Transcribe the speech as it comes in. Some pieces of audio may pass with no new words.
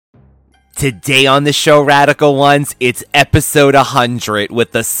Today on the show, Radical Ones, it's episode 100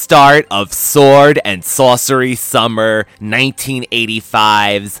 with the start of Sword and Sorcery Summer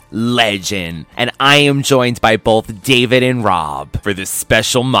 1985's Legend. And I am joined by both David and Rob for this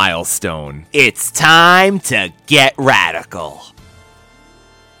special milestone. It's time to get radical.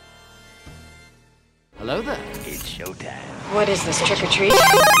 Hello there. It's showtime. What is this, trick or treat? Did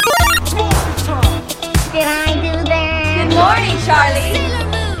I do that? Good morning, Charlie. Sailor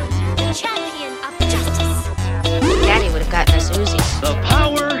Moon, champion of justice. Daddy would have gotten us Uzis. The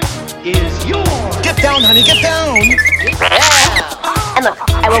power is yours. Get down, honey, get down! And look,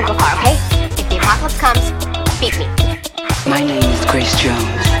 I won't go far, okay? If the apocalypse comes, beat me. My name is Grace Jones.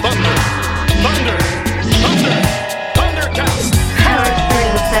 Thunder, thunder, thunder, thundercats. Power of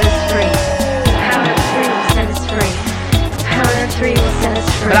 3 will set us free. Power of 3 will set us free. Power of 3 will set us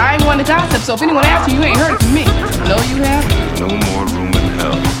free. But I ain't one to gossip, so if anyone asks you, you ain't heard it from me. No, you have? No more room in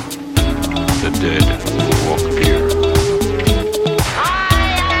hell. The dead will walk here.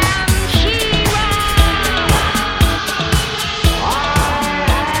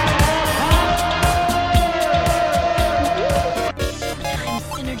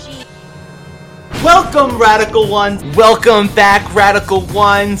 Welcome, Radical Ones. Welcome back, Radical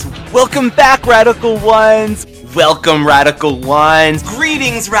Ones. Welcome back, Radical Ones. Welcome, Radical Ones.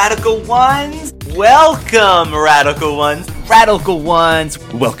 Greetings, Radical Ones. Welcome, Radical Ones. Radical Ones.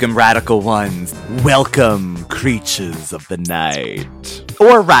 Welcome, Radical Ones. Welcome, creatures of the night.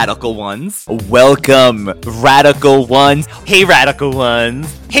 Or Radical Ones. Welcome, Radical Ones. Hey, Radical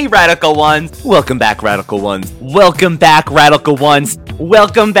Ones. Hey, Radical Ones. Welcome back, Radical Ones. Welcome back, Radical Ones.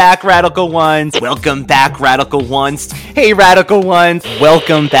 Welcome back, Radical Ones. Welcome back, Radical Ones. Hey, Radical Ones.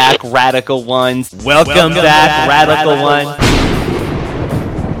 Welcome back, Radical Ones. Welcome back, Radical Ones.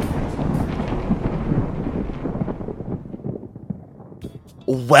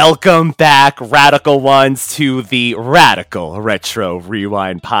 Welcome back, Radical Ones, to the Radical Retro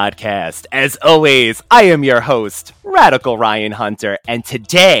Rewind podcast. As always, I am your host, Radical Ryan Hunter, and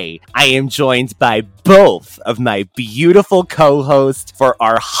today I am joined by both of my beautiful co-hosts for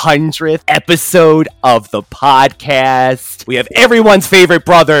our 100th episode of the podcast. We have everyone's favorite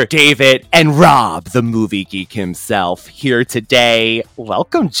brother, David, and Rob, the movie geek himself, here today.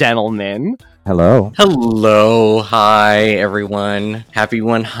 Welcome, gentlemen. Hello. Hello. Hi, everyone. Happy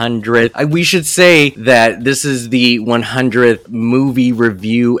 100th. We should say that this is the 100th movie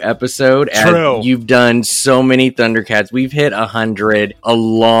review episode. True. As you've done so many Thundercats. We've hit 100 a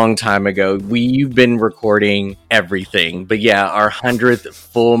long time ago. You've been recording everything. But yeah, our 100th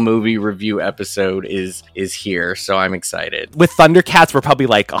full movie review episode is here. So I'm excited. With Thundercats, we're probably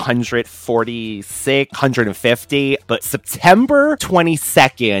like 146, 150. But September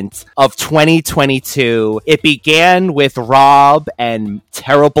 22nd of 2022, it began with Rob and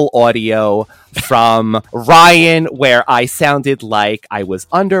terrible audio from Ryan, where I sounded like I was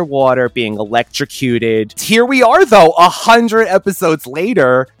underwater being electrocuted. Here we are, though, 100 episodes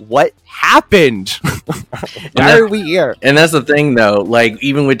later. What happened? Why are we here? And that's the thing, though. Like,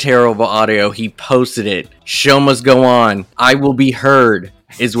 even with terrible audio, he posted it. Show must go on. I will be heard,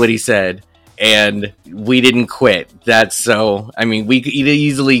 is what he said. And we didn't quit. That's so, I mean, we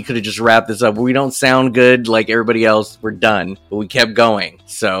easily could have just wrapped this up. We don't sound good like everybody else. We're done. But we kept going.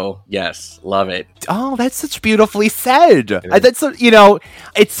 So, yes, love it. Oh, that's such beautifully said. That's,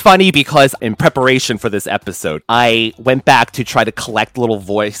 it's funny because in preparation for this episode, I went back to try to collect little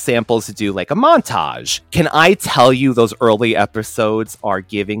voice samples to do like a montage. Can I tell you those early episodes are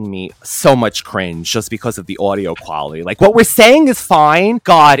giving me so much cringe just because of the audio quality? Like, what we're saying is fine.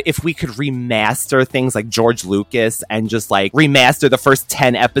 God, if we could remaster things like George Lucas and just like remaster the first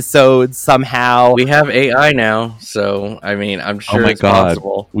 10 episodes somehow. We have AI now, so I mean, I'm sure it's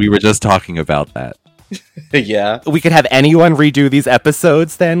possible. We were just talking about that. Yeah. We could have anyone redo these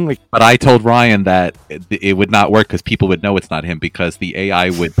episodes then. But I told Ryan that it would not work because people would know it's not him because the AI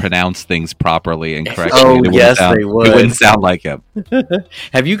would pronounce things properly and correctly. Oh, yes, they would. It wouldn't sound like him.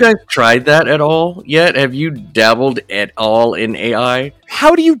 Have you guys tried that at all yet? Have you dabbled at all in AI?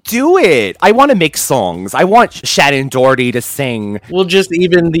 How do you do it? I want to make songs. I want Shannon Doherty to sing. Well, just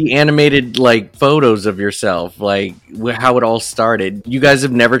even the animated, like, photos of yourself, like, how it all started. You guys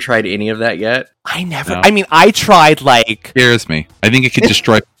have never tried any of that yet? I never. No. I mean, I tried, like... Scares me. I think it could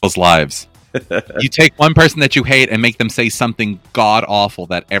destroy people's lives. You take one person that you hate and make them say something god-awful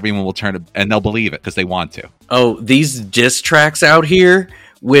that everyone will turn to, and they'll believe it because they want to. Oh, these diss tracks out here...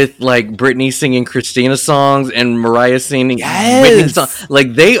 with like Britney singing Christina songs and Mariah singing Yes! Whitney songs.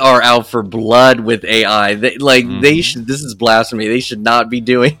 Like they are out for blood with AI. They should. This is blasphemy. They should not be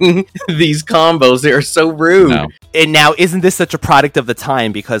doing these combos. They are so rude. No. And now, isn't this such a product of the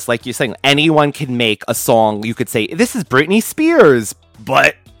time? Because, like you're saying, anyone can make a song. You could say, this is Britney Spears,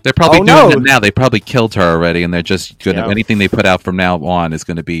 but They're probably Oh, doing no. it now. They probably killed her already, and they're just gonna Yeah. anything they put out from now on is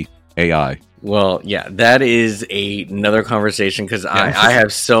gonna be AI. Well, yeah, that is another conversation because Yeah. I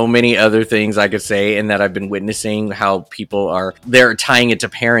have so many other things I could say, and that I've been witnessing how they're tying it to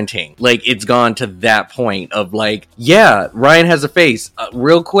parenting. Like it's gone to that point of like, yeah, Ryan has a face.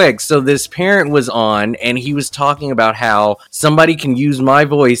 Real quick, so this parent was on, and he was talking about how somebody can use my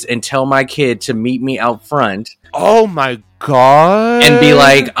voice and tell my kid to meet me out front. oh my god. And be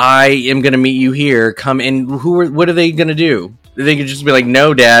like, I am gonna meet you here. Come in. What are they gonna do? They could just be like,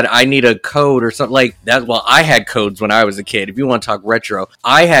 no, Dad, I need a code or something like that. Well, I had codes when I was a kid. If you want to talk retro,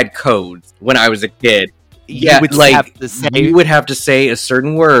 I had codes when I was a kid. You would like have to say- you would have to say a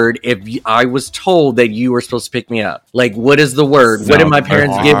certain word if I was told that you were supposed to pick me up. Like, what is the word? What did my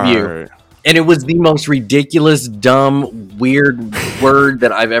parents give you? And it was the most ridiculous, dumb, weird word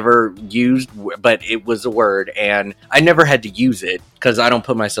that I've ever used, but it was a word, and I never had to use it because I don't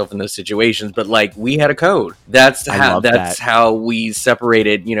put myself in those situations. But like, we had a code. That's how we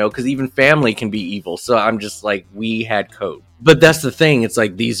separated, because even family can be evil. So I'm just like, we had code. But that's the thing. It's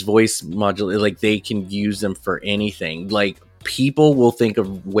like these voice modulators, like they can use them for anything. Like, people will think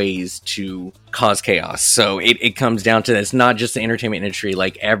of ways to cause chaos. So it comes down to it's not just the entertainment industry.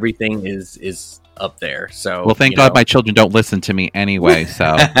 Like everything is up there. So Well, thank God my children don't listen to me anyway. So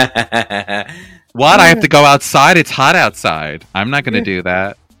what? I have to go outside. It's hot outside. I'm not going to do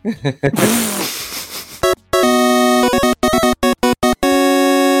that.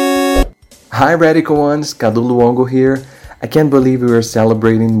 Hi Radical Ones, Cadu Luongo here. I can't believe we are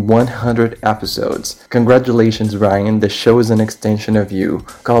celebrating 100 episodes. Congratulations, Ryan. The show is an extension of you.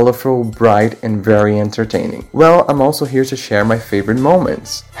 Colorful, bright, and very entertaining. Well, I'm also here to share my favorite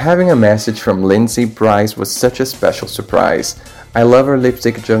moments. Having a message from Lindsay Price was such a special surprise. I love her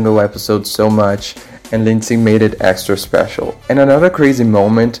Lipstick Jungle episode so much, and Lindsay made it extra special. And another crazy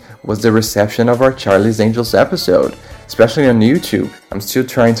moment was the reception of our Charlie's Angels episode, especially on YouTube. I'm still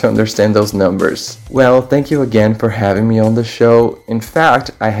trying to understand those numbers. Well, thank you again for having me on the show. In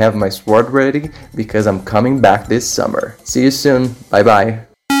fact, I have my sword ready because I'm coming back this summer. See you soon. Bye bye.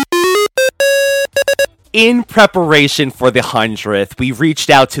 In preparation for the 100th, we reached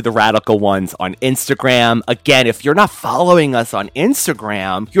out to the Radical Ones on Instagram. Again, if you're not following us on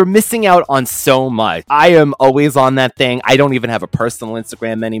Instagram, you're missing out on so much. I am always on that thing. I don't even have a personal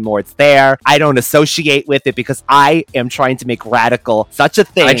Instagram anymore. It's there. I don't associate with it because I am trying to make Radical such a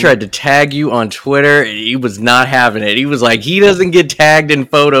thing. I tried to tag you on Twitter, and he was not having it. He was like, he doesn't get tagged in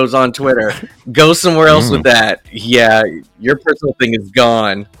photos on Twitter. Go somewhere else with that. Yeah, your personal thing is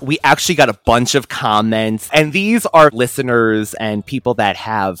gone. We actually got a bunch of comments, and these are listeners and people that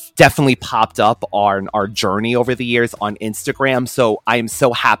have definitely popped up on our journey over the years on Instagram. So I am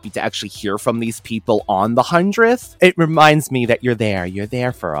so happy to actually hear from these people on the 100th. It reminds me that you're there. You're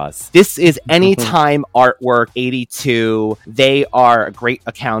there for us. This is Anytime Artwork 82. They are a great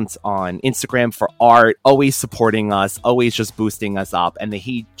account on Instagram for art, always supporting us, always just boosting us up. And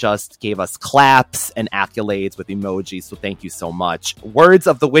he just gave us claps and accolades with emojis. So thank you so much. Words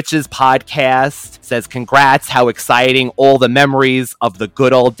of the Witches podcast says, congrats, how exciting, all the memories of the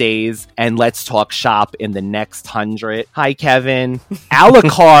good old days, and let's talk shop in the next 100. Hi, Kevin.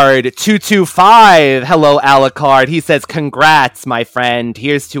 Alucard 225. Hello, Alucard. He says, congrats, my friend.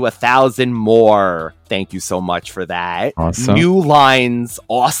 Here's to 1,000 more. Thank you so much for that. Awesome. New Lines,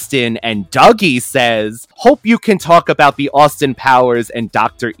 Austin, and Dougie says, hope you can talk about the Austin Powers and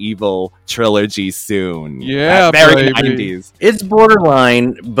Dr. Evil trilogy soon. Yeah, Very baby. 90s. It's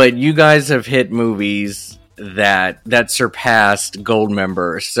borderline, but you guys have hit movies that surpassed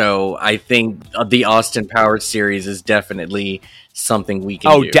Goldmember. So I think the Austin Powers series is definitely something we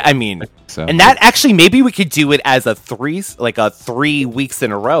can do. I mean, So. and that actually, maybe we could do it as a 3 weeks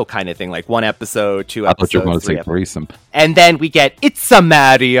in a row kind of thing, like one episode, two I thought you were going episodes, to three say episodes. threesome. And then we get It's a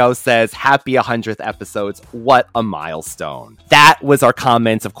Mario says, happy 100th episodes. What a milestone. That was our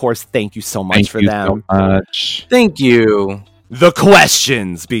comments. Of course, thank you so much Thank for you them. so much. Thank you. the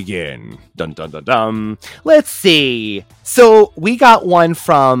questions begin. Dun dun dun dun. Let's see. So we got one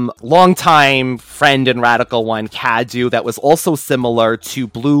from longtime friend and Radical One, Cadu, that was also similar to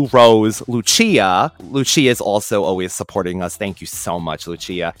Blue Rose Lucia. Lucia is also always supporting us. Thank you so much,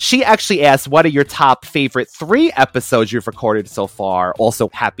 Lucia. She actually asked, what are your top favorite 3 episodes you've recorded so far? Also,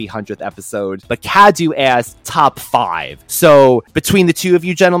 happy 100th episode. But Cadu asked top 5. So between the two of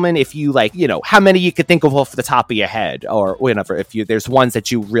you gentlemen, if you how many you could think of off the top of your head, or whatever, if there's ones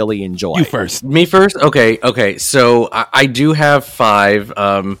that you really enjoy. You first. Me first? Okay. So I do have 5.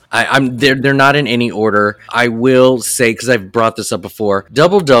 They're not in any order. I will say, because I've brought this up before,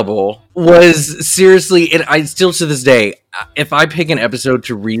 Double Double was seriously, and I still to this day, if I pick an episode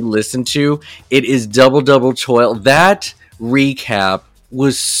to re-listen to, it is Double Double Toil. That recap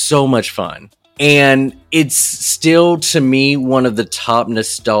was so much fun. And it's still, to me, one of the top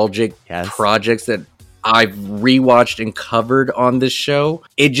nostalgic projects that I've rewatched and covered on this show.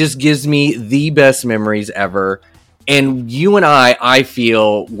 It just gives me the best memories ever. And you and I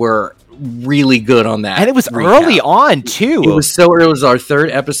feel, were really good on that. And it was early on, too. It was so early. It was our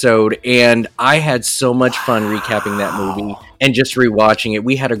 3rd episode, and I had so much fun recapping that movie and just rewatching it.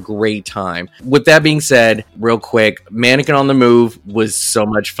 We had a great time. With that being said, real quick, Mannequin on the Move was so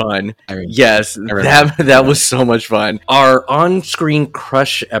much fun. That was so much fun. Our on-screen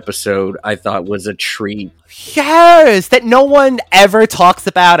crush episode, I thought, was a treat. Yes, that no one ever talks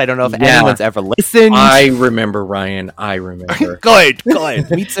about. I don't know if anyone's ever listened. I remember, Ryan. I remember. Good.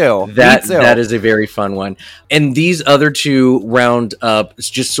 Me too. That is a very fun one. And these other 2 round up, it's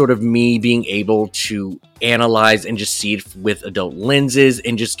just sort of me being able to analyze and just see it with adult lenses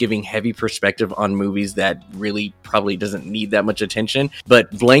and just giving heavy perspective on movies that really probably doesn't need that much attention. But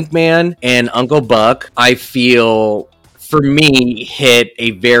Blank Man and Uncle Buck, I feel, for me, hit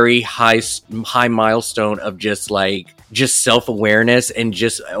a very high milestone of just self-awareness and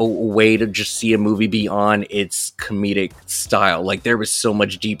just a way to just see a movie beyond its comedic style. Like, there was so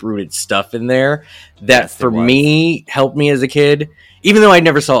much deep-rooted stuff in there that for me helped me as a kid. Even though I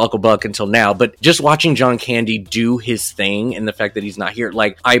never saw Uncle Buck until now, but just watching John Candy do his thing and the fact that he's not here,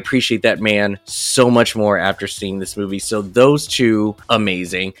 I appreciate that man so much more after seeing this movie. So those 2,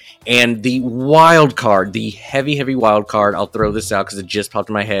 amazing. And the wild card, the heavy wild card, I'll throw this out because it just popped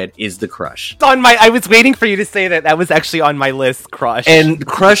in my head, is The Crush. I was waiting for you to say that. That was actually on my list, Crush. And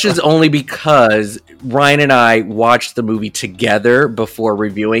Crush is only because Ryan and I watched the movie together before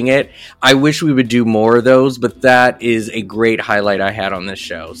reviewing it. I wish we would do more of those, but that is a great highlight I had on this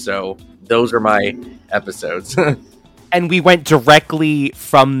show. So those are my episodes. And we went directly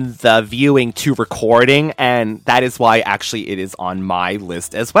from the viewing to recording, and that is why actually it is on my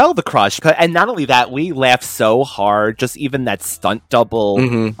list as well, The Crush. And not only that, we laughed so hard, just even that stunt double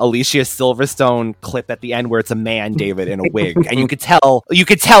Alicia Silverstone clip at the end where it's a man, David, in a wig. And you could tell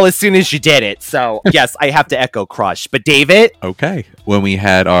as soon as you did it. So yes, I have to echo Crush. But David? Okay. When we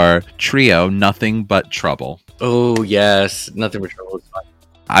had our trio, Nothing But Trouble. Oh yes, Nothing But Trouble was fun.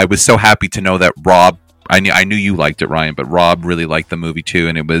 I was so happy to know that Rob, I knew you liked it, Ryan, but Rob really liked the movie too,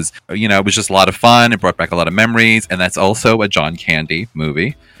 and it was just a lot of fun. It brought back a lot of memories, and that's also a John Candy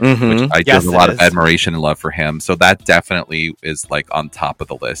movie, which I have a lot of admiration and love for him. So that definitely is on top of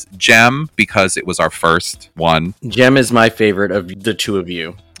the list. Gem, because it was our first one. Gem is my favorite of the 2 of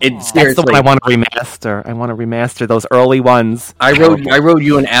you. That's the one I want to remaster. I want to remaster those early ones. I wrote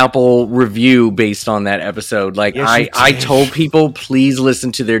you an Apple review based on that episode. I told people, please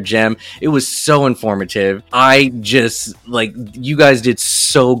listen to their Gem. It was so informative. I just you guys did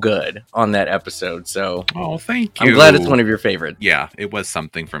so good on that episode. So thank you. I'm glad it's one of your favorites. Yeah, it was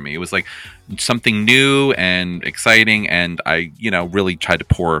something for me. It was something new and exciting, and I really tried to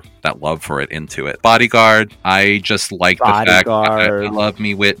pour that love for it into it. Bodyguard, I just liked the fact that I love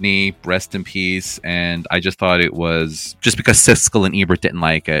me Whitney, rest in peace, and I just thought it was just because Siskel and Ebert didn't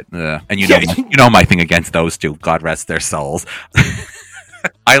like it, and you know my thing against those 2, God rest their souls.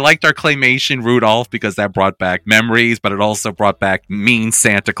 I liked our claymation Rudolph because that brought back memories, but it also brought back mean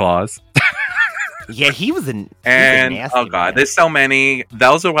Santa Claus. Yeah, he was a nasty oh god, man. There's so many.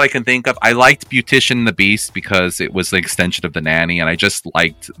 Those are what I can think of. I liked Beautician and the Beast because it was the extension of The Nanny, and I just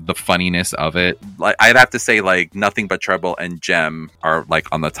liked the funniness of it. I'd have to say Nothing But Trouble and Gem are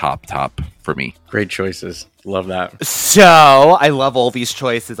on the top for me. Great choices. Love that. So I love all these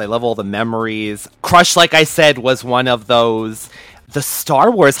choices. I love all the memories. Crush, like I said, was one of those. The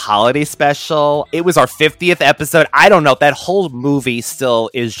Star Wars holiday special, it was our 50th episode. I don't know, that whole movie still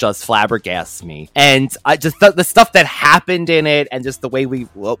is just flabbergasts me. And I just the stuff that happened in it and just the way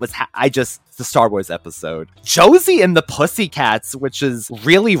the Star Wars episode. Josie and the Pussycats, which is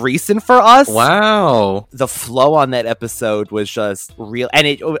really recent for us. Wow. The flow on that episode was just real, and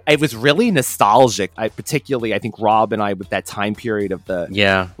it was really nostalgic. I think Rob and I, with that time period of the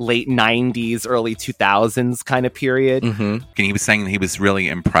late 90s, early 2000s kind of period. Mm-hmm. And he was saying that he was really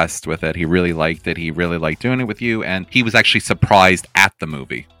impressed with it. He really liked it. He really liked doing it with you, and he was actually surprised at the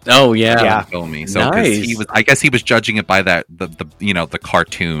movie. Oh yeah, yeah. Film me. So nice. I guess he was judging it by the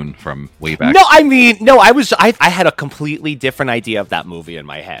cartoon from way back. I had a completely different idea of that movie in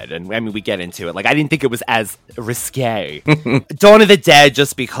my head, and I mean, we get into it. Like, I didn't think it was as risque. Dawn of the Dead,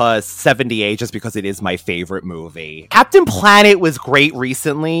 just because 78, just because it is my favorite movie. Captain Planet was great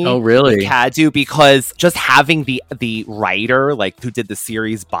recently. Oh, really? With Cadu, because just having the writer, like, who did the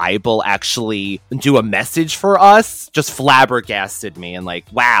series Bible, actually do a message for us, just flabbergasted me, and like,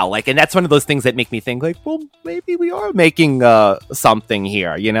 wow, like, and that's one of those things that make me think, like, well, maybe we are making something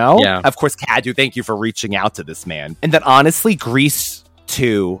here, you know? Yeah. Of course, Cadu, thank you for reaching out to this man. And then honestly, Grease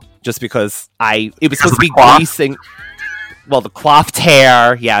 2, just because it was supposed to be greasing. Well, the coiffed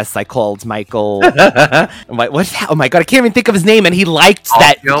hair. Yes, I called Michael. Oh my god, I can't even think of his name. And he liked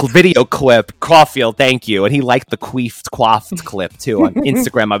that video clip. Caulfield, thank you. And he liked the coiffed clip too on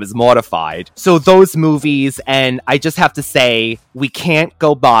Instagram. I was mortified. So those movies, and I just have to say, we can't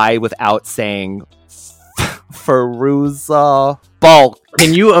go by without saying Fairuza Balk.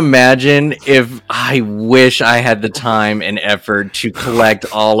 Can you imagine if I wish I had the time and effort to collect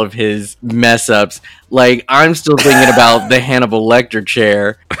all of his mess ups? Like, I'm still thinking about the Hannibal Lecter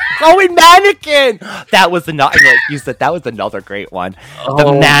chair. Oh, and Mannequin! That was another, like you said, that was another great one.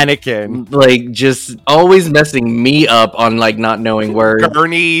 The Mannequin. Like, just always messing me up on, like, not knowing words.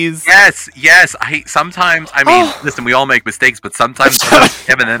 Gurneys. Yes. Listen, we all make mistakes, but sometimes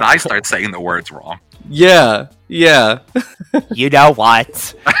him and then I start saying the words wrong. Yeah. You know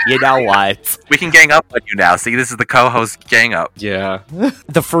what? We can gang up on you now. See, this is the co-host gang up. Yeah.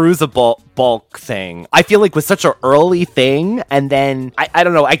 The Fairuza Balk thing, I feel like was such an early thing, and then, I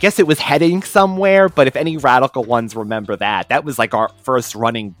don't know, I guess it was heading somewhere, but if any Radical Ones remember that was like our first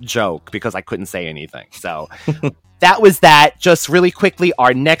running joke, because I couldn't say anything, so... That was that. Just really quickly,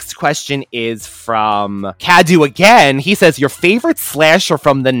 our next question is from Cadu again. He says, your favorite slasher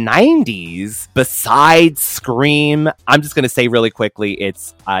from the 90s besides Scream? I'm just going to say really quickly,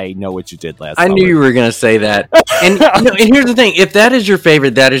 it's I Know What You Did Last Summer. I knew you were going to say that. And, and here's the thing. If that is your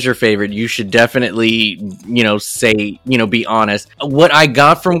favorite, that is your favorite. You should definitely, say, be honest. What I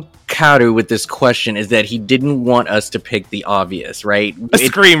got from Cadu with this question is that he didn't want us to pick the obvious, right?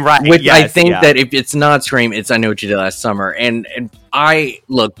 Scream, right? Which yes, I think that if it's not Scream, it's I Know What You Did Last Summer. And I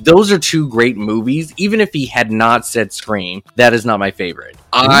look, those are two great movies. Even if he had not said Scream, that is not my favorite. Ooh.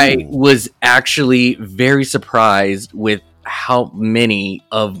 I was actually very surprised with how many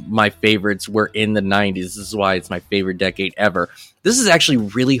of my favorites were in the 90s. This is why it's my favorite decade ever. This is actually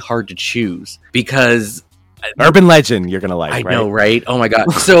really hard to choose because Urban Legend, you're gonna like. I know, right? Oh my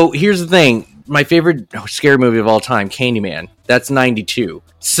god! So here's the thing: my favorite scary movie of all time, Candyman. That's 92.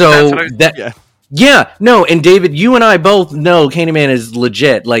 So and David, you and I both know Candyman is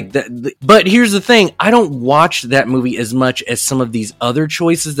legit. Like that, but here's the thing: I don't watch that movie as much as some of these other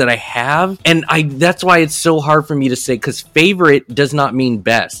choices that I have, and that's why it's so hard for me to say, because favorite does not mean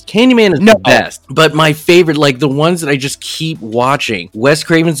best. Candyman is the best, but my favorite, like the ones that I just keep watching: Wes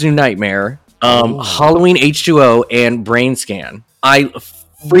Craven's New Nightmare. Halloween H2O and Brain Scan. I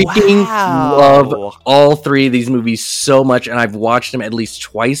freaking love all three of these movies so much, and I've watched them at least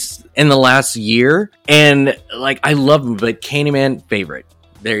twice in the last year, and like I love them. But Candyman, favorite.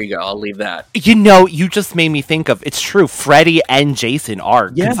 There you go. I'll leave that. You just made me think of, it's true, Freddy and Jason are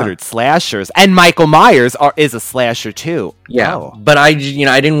considered slashers, and Michael Myers is a slasher too. Yeah, but I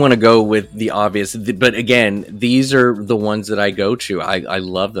didn't want to go with the obvious. But again, these are the ones that I go to. I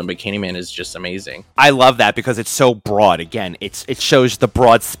love them, but Candyman is just amazing. I love that because it's so broad. Again, it shows the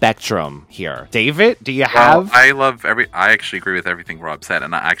broad spectrum here. David, do you have? I actually agree with everything Rob said,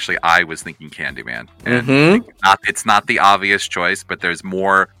 and I was thinking Candyman. And it's not the obvious choice, but there's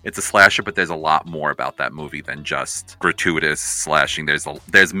more. It's a slasher, but there's a lot more about that movie than just gratuitous slashing.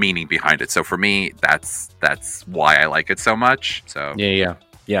 There's meaning behind it. So for me, that's why I like it so much. So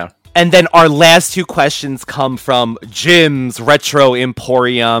yeah. And then our last two questions come from Jim's Retro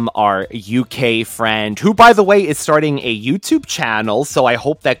Emporium, our UK friend, who, by the way, is starting a YouTube channel. So I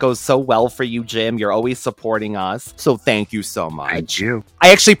hope that goes so well for you, Jim. You're always supporting us. So thank you so much. Thank you.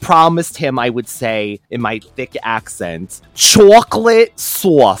 I actually promised him I would say, in my thick accent, chocolate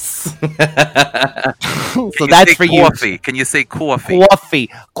sauce. So that's for coffee? Can you say coffee?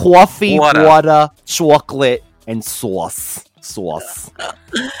 Coffee, water, chocolate, and sauce.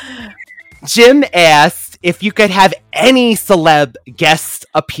 Jim asked if you could have any celeb guest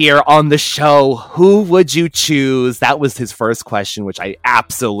appear on the show, who would you choose? That was his first question, which I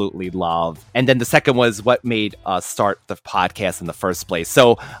absolutely love. And then the second was what made us start the podcast in the first place.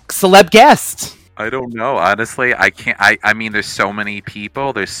 So, celeb guest. I don't know. Honestly, I can't. I mean, there's so many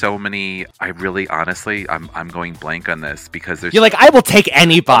people. There's so many. I really, honestly, I'm going blank on this because there's. You're like, I will take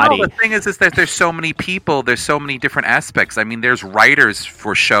anybody. No, the thing is that there's so many people. There's so many different aspects. I mean, there's writers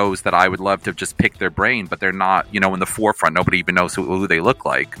for shows that I would love to just pick their brain, but they're not, in the forefront. Nobody even knows who they look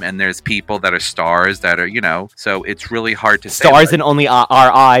like. And there's people that are stars that are, so it's really hard to say. Stars in only our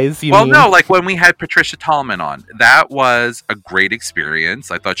eyes. You mean? No, like when we had Patricia Tallman on, that was a great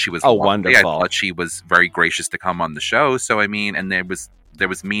experience. I thought she was lovely. Wonderful. I thought she was very gracious to come on the show. So I mean, and there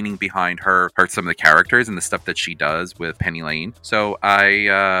was meaning behind her some of the characters and the stuff that she does with Penny Lane. So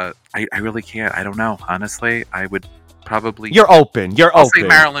I really can't. I don't know. Honestly, I would probably. You're open. I'll say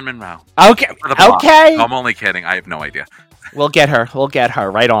Marilyn Monroe. Okay. Okay. No, I'm only kidding. I have no idea. We'll get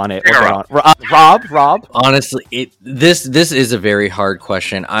her right on it. Rob. Honestly, this is a very hard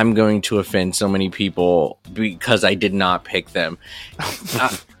question. I'm going to offend so many people because I did not pick them.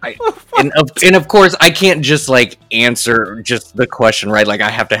 And of course, I can't just answer just the question, right? Like I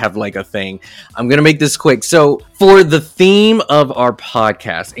have to have a thing. I'm gonna make this quick. So for the theme of our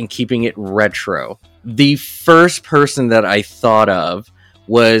podcast and keeping it retro, the first person that I thought of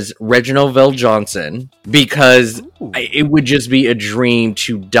was Reginald VelJohnson, because it would just be a dream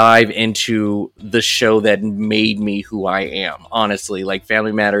to dive into the show that made me who I am. Honestly,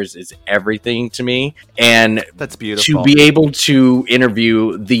 Family Matters is everything to me, and that's beautiful. To be able to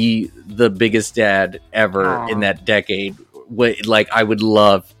interview the biggest dad ever in that decade, I would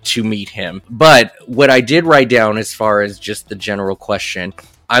love to meet him. But what I did write down as far as just the general question,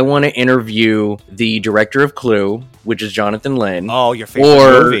 I want to interview the director of Clue, which is Jonathan Lynn. Oh, your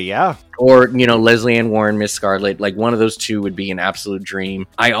favorite movie, yeah. Or, Leslie Ann Warren, Miss Scarlet. One of those two would be an absolute dream.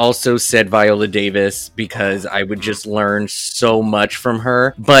 I also said Viola Davis because I would just learn so much from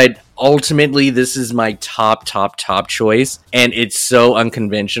her. But ultimately, this is my top choice. And it's so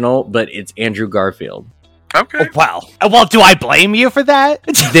unconventional, but it's Andrew Garfield. Okay. Oh, wow. Well, do I blame you for that?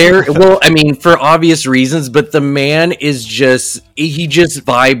 For obvious reasons, but the man is he just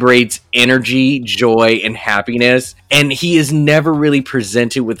vibrates energy, joy, and happiness. And he is never really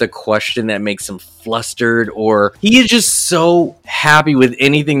presented with a question that makes him flustered, or he is just so happy with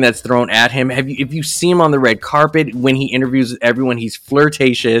anything that's thrown at him. If you see him on the red carpet, when he interviews everyone, he's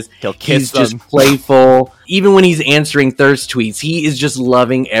flirtatious. He'll kiss them. He's just playful. Even when he's answering thirst tweets, he is just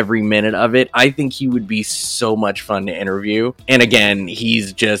loving every minute of it. I think he would be so much fun to interview. And again,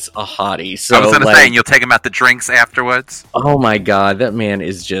 he's just a hottie. So I was going to say, and you'll take him out to drinks afterwards? Oh my God, that man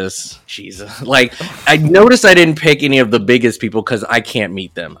is just, Jesus. I noticed I didn't pick any of the biggest people because I can't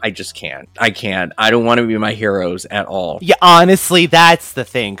meet them. I just can't. I can't. I don't want to be my heroes at all. Yeah, honestly, that's the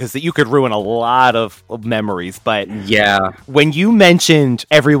thing, because you could ruin a lot of memories. But yeah, when you mentioned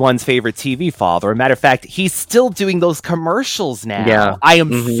everyone's favorite TV father, a matter of fact, he's still doing those commercials now. Yeah. I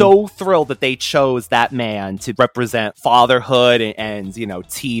am so thrilled that they chose that man to represent fatherhood and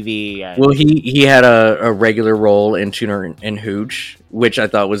TV. And... Well, he had a regular role in Tuner and Hooch, which I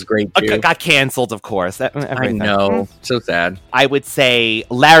thought was great too. Got canceled, of course. I know. So sad. I would say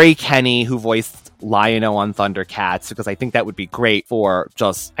Larry Kenney, who voiced Lion-O on Thundercats, because I think that would be great for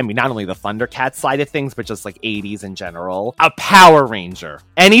not only the Thundercats side of things, but just 80s in general. A Power Ranger.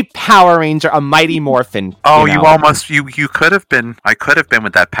 Any Power Ranger, a Mighty Morphin. Oh, you almost, you could have been, I could have been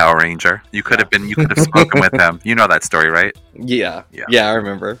with that Power Ranger. You could have spoken with him. You know that story, right? Yeah, I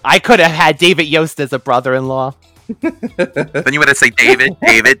remember. I could have had David Yost as a brother-in-law. Then you would have say David.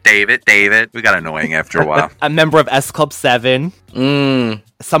 We got annoying after a while. A member of S Club 7.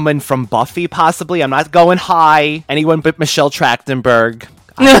 Someone from Buffy, possibly. I'm not going high. Anyone but Michelle Trachtenberg.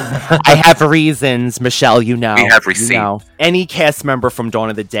 I have reasons, Michelle, We have receipts. Any cast member from Dawn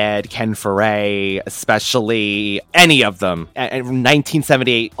of the Dead, Ken Foray, especially any of them. And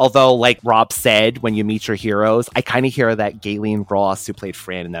 1978, although, like Rob said, when you meet your heroes, I kind of hear that Galen Ross, who played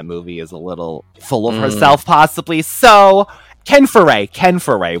Fran in that movie, is a little full of herself, possibly. So... Ken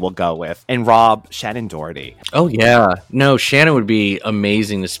Foray will go with. And Rob, Shannon Doherty. Oh, yeah. No, Shannon would be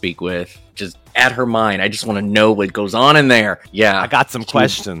amazing to speak with. Just at her mind. I just want to know what goes on in there. Yeah. I got some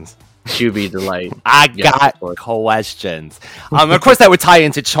questions. She would be a delight. I got questions. Of course, that would tie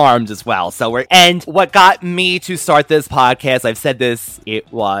into Charmed as well. And what got me to start this podcast, I've said this,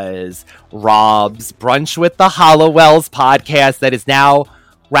 it was Rob's Brunch with the Hollowells podcast that is now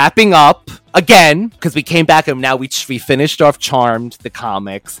wrapping up. again, because we came back and now we finished off Charmed, the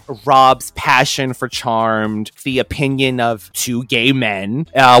comics, Rob's passion for Charmed, the opinion of two gay men.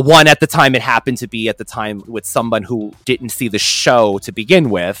 One at the time, it happened to be at the time with someone who didn't see the show to begin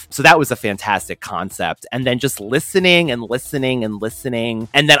with. So that was a fantastic concept. And then just listening and listening and listening.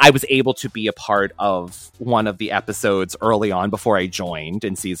 And then I was able to be a part of one of the episodes early on before I joined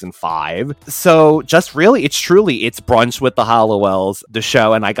in season 5. So just really, it's Brunch with the Hollowells, the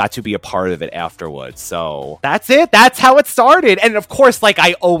show, and I got to be a part of it afterwards. So that's it. That's how it started. And of course, like,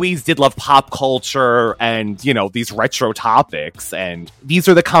 I always did love pop culture and, you know, these retro topics. And these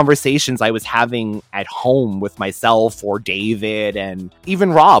are the conversations I was having at home with myself or David and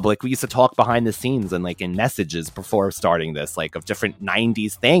even Rob. Like, we used to talk behind the scenes and like in messages before starting this, like, of different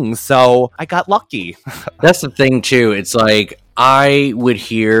 90s things. So I got lucky. That's the thing too. It's like, I would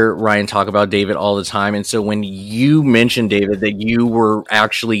hear Ryan talk about David all the time. And so when you mentioned, David, that you were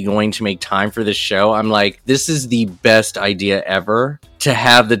actually going to make time for this show, I'm like, this is the best idea ever to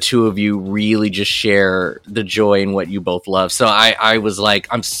have the two of you really just share the joy in what you both love. So I was like,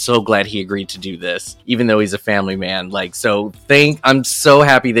 I'm so glad he agreed to do this, even though he's a family man. Like, so I'm so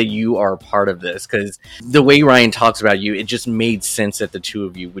happy that you are a part of this, because the way Ryan talks about you, it just made sense that the two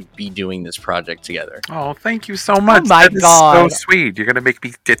of you would be doing this project together. Oh, thank you so much. Oh my God. So sweet. You're gonna make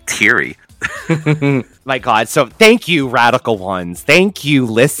me get teary. My God. So thank you, Radical Ones. Thank you,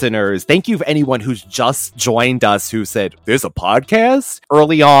 listeners. Thank you for anyone who's just joined us who said, there's a podcast?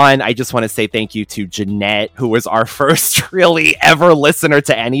 Early on, I just want to say thank you to Jeanette, who was our first really ever listener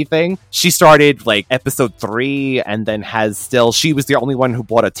to anything. She started like episode 3 and then she was the only one who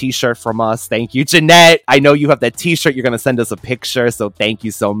bought a t-shirt from us. Thank you, Jeanette. I know you have that t-shirt. You're going to send us a picture. So thank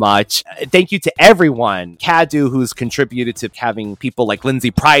you so much. Thank you to everyone. Cadu, who's contributed to having people like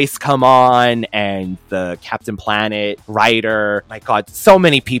Lindsay Price come on, and the Captain Planet writer. My God, so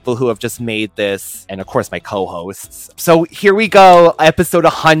many people who have just made this, and of course my co-hosts. So here we go, episode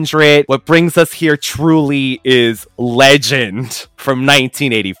 100. What brings us here truly is Legend from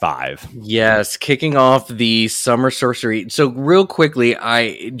 1985. Yes, kicking off the Summer Sorcery. So real quickly,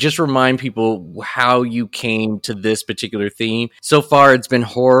 I just remind people how you came to this particular theme. So far, it's been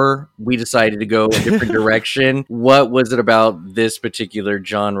horror. We decided to go a different direction. What was it about this particular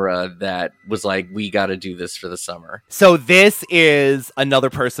genre that was like, we got to do this for the summer? So this is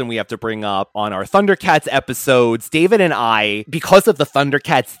another person we have to bring up on our Thundercats episodes. David and I, because of the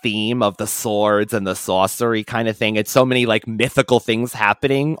Thundercats theme of the swords and the sorcery kind of thing, it's so many like mythical things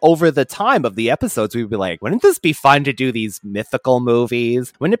happening over the time of the episodes. We'd be like, wouldn't this be fun to do these mythical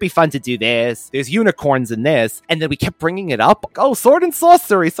movies? Wouldn't it be fun to do this? There's unicorns in this. And then we kept bringing it up. Oh, sword and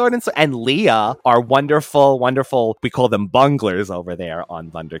sorcery. And Leah, our wonderful, we call them bunglers over there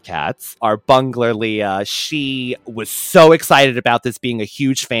on Thundercats. Our bungler Leah, she was so excited about this, being a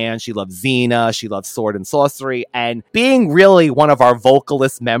huge fan. She loves Xena. She loves sword and sorcery. And being really one of our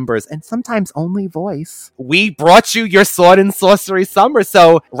vocalist members, and sometimes only voice, we brought you your sword and sorcery summer.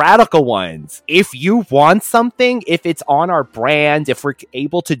 So Radical Ones, if you want something, if it's on our brand, if we're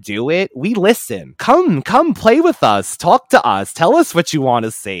able to do it, we listen. Come play with us. Talk to us. Tell us what you want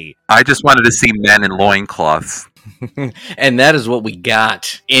to see. I just wanted to see men in loincloths. And that is what we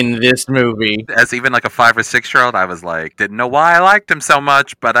got in this movie. As even like a 5 or 6 year old, I was like, didn't know why I liked him so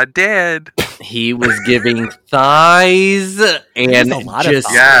much, but I did. He was giving thighs and just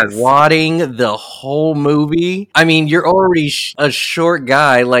squatting the whole movie. I mean, you're already a short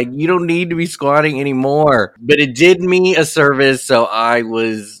guy. Like, you don't need to be squatting anymore. But it did me a service, so I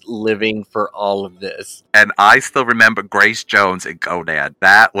was living for all of this. And I still remember Grace Jones in Gonad.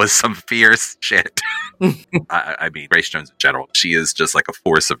 That was some fierce shit. I mean, Grace Jones in general, she is just like a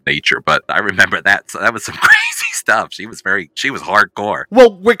force of nature. But I remember that. So that was some crazy stuff. She was hardcore.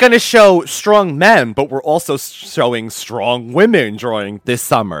 Well, we're going to show strong men, but we're also showing strong women during this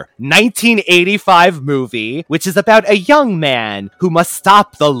summer. 1985 movie, which is about a young man who must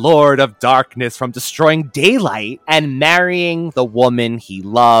stop the Lord of Darkness from destroying daylight and marrying the woman he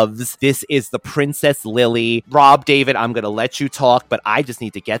loves. This is the Princess Lily. Rob, David, I'm going to let you talk, but I just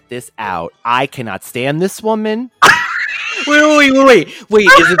need to get this out. I cannot stand this woman. Wait. Is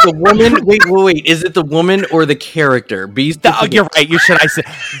it the woman? Wait. Is it the woman or the character? You're right. I said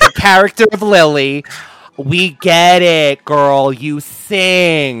the character of Lily. We get it, girl. You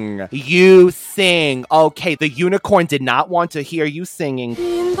sing. Okay, the unicorn did not want to hear you singing.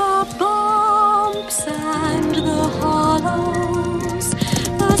 In the bumps and the hollows,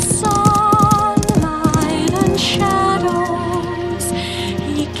 the sunlight and shadows,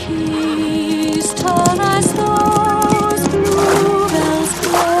 he kissed her as those bluebells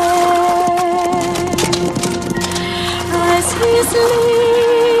play. As his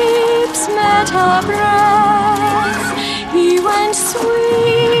lips met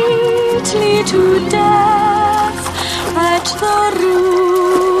sweetly to death. At the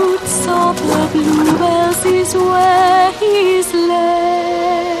roots of the bluebells is where he's laid.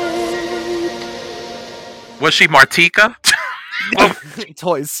 Was she Martika?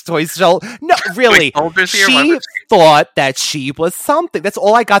 Toys Show. No, really. She thought that she was something. That's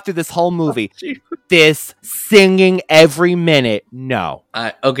all I got through this whole movie. This singing every minute. No.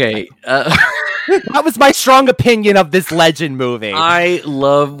 Okay. That was my strong opinion of this Legend movie. I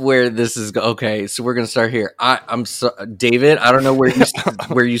love where this is. Okay, so we're gonna start here. I'm so, David. I don't know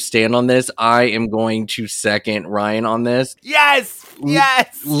where you stand on this. I am going to second Ryan on this. Yes.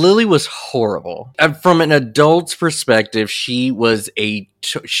 Lily was horrible. From an adult's perspective, she was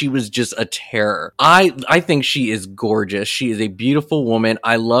just a terror. I think she is gorgeous. She is a beautiful woman.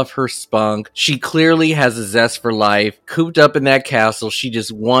 I love her spunk. She clearly has a zest for life. Cooped up in that castle, she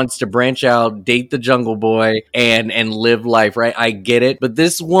just wants to branch out, date the Jungle Boy, and live life, right? I get it. But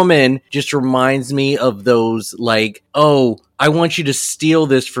this woman just reminds me of those, like, oh, I want you to steal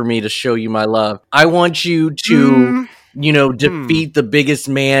this for me to show you my love. I want you to... defeat the biggest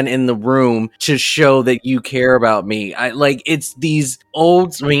man in the room to show that you care about me. It's these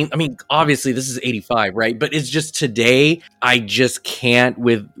old, I mean, obviously this is 85, right? But it's just today, I just can't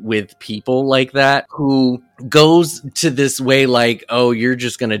with people like that who goes to this way like, oh, you're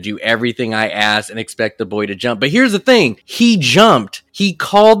just going to do everything I ask and expect the boy to jump. But here's the thing. He jumped. He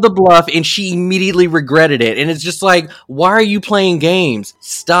called the bluff and she immediately regretted it. And it's just like, why are you playing games?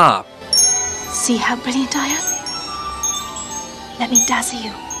 Stop. See how brilliant I am? Let me dazzle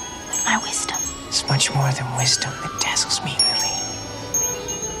you with my wisdom. It's much more than wisdom that dazzles me, Lily.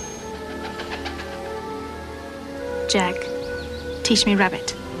 Jack, teach me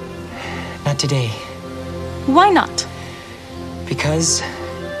rabbit. Not today. Why not? Because...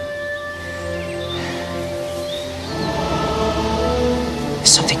 there's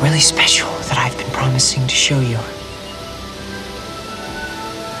something really special that I've been promising to show you.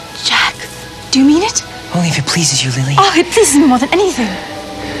 Jack, do you mean it? Only if it pleases you, Lily. Oh, it pleases me more than anything.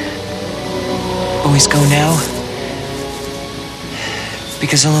 Always go now.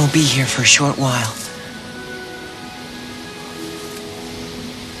 Because I'll only be here for a short while.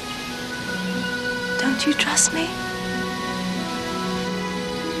 Don't you trust me?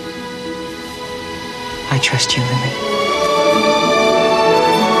 I trust you, Lily.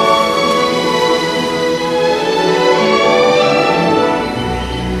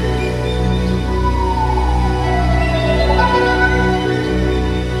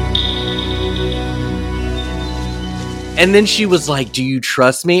 And then she was like, do you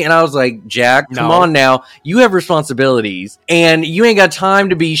trust me? And I was like, Jack, come on now. You have responsibilities. And you ain't got time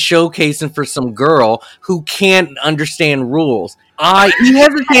to be showcasing for some girl who can't understand rules. He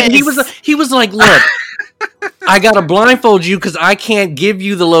hesitated. He was like, look, I gotta blindfold you because I can't give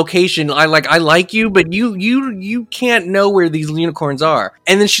you the location. I like you, but you can't know where these unicorns are.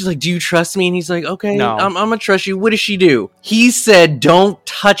 And then she's like, do you trust me? And he's like, okay, no. I'm gonna trust you. What does she do? He said, don't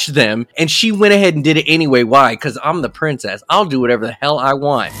touch them. And she went ahead and did it anyway. Why? Because I'm the princess. I'll do whatever the hell I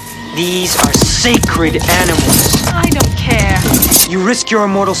want. These are sacred animals. I don't care. You risk your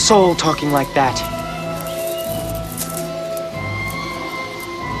immortal soul talking like that.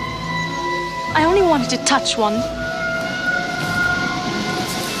 I only wanted to touch one.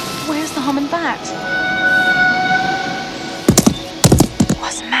 Where's the Hammond bat? It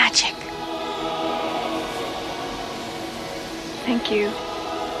was magic. Thank you.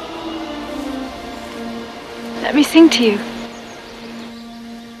 Let me sing to you.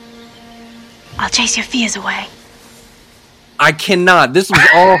 I'll chase your fears away. I cannot. This was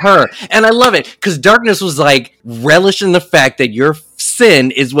all her. And I love it because Darkness was like, relish in the fact that your sin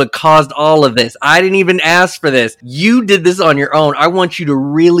is what caused all of this. I didn't even ask for this. You did this on your own. I want you to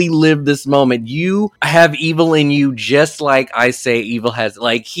really live this moment. You have evil in you just like I say evil has.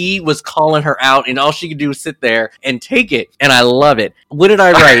 Like, he was calling her out and all she could do was sit there and take it. And I love it. What did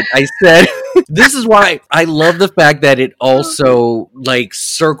I write? I said... This is why I love the fact that it also like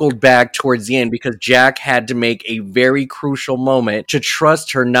circled back towards the end because Jack had to make a very crucial moment to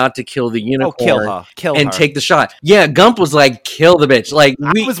trust her not to kill the unicorn and take the shot. Yeah, Gump was like, kill the bitch. Like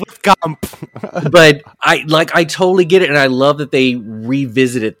I was with Gump. But I totally get it, and I love that they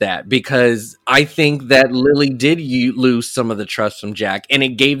revisited that because I think that Lily did lose some of the trust from Jack, and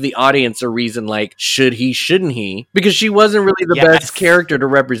it gave the audience a reason like, should he, shouldn't he? Because she wasn't really the best character to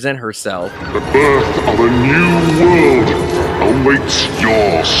represent herself. The birth of a new world awaits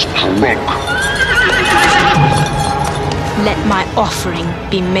your stroke. Let my offering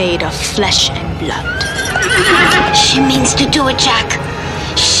be made of flesh and blood. She means to do it, Jack.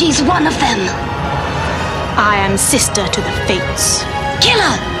 She's one of them. I am sister to the fates. Kill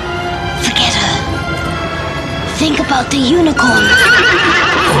her! Forget her. Think about the unicorn.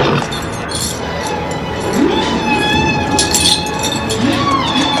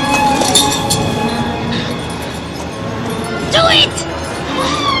 Do it!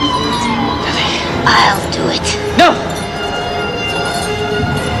 I'll do it. No!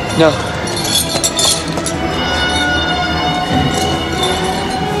 No.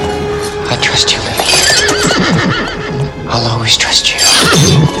 I trust you, Lily. I'll always trust you.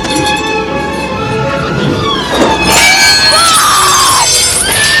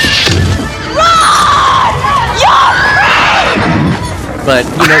 But,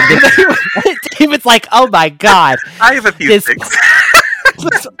 you know, David's like, oh my god. I have a few things.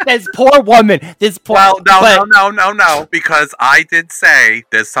 This poor woman. This poor. Well, no. Because I did say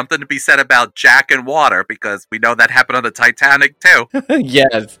there's something to be said about Jack and water, because we know that happened on the Titanic too.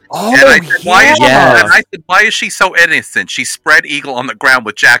 Yes. Oh, and I said, yes. why is she so innocent? She spread eagle on the ground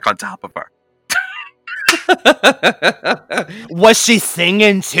with Jack on top of her. Was she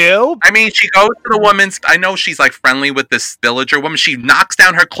singing too? I mean, she goes to the woman's. I know she's like friendly with this villager woman. She knocks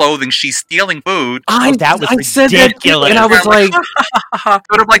down her clothing. She's stealing food. That was ridiculous. Said that too, and I was like,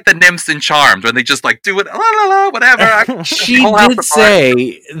 sort of like the nymphs in Charmed, when they just like do it, la la la, whatever. She did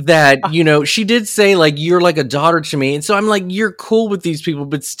say that, you know, she did say like, you're like a daughter to me, and so I'm like, you're cool with these people,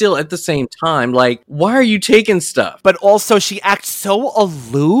 but still at the same time, like, why are you taking stuff? But also, she acts so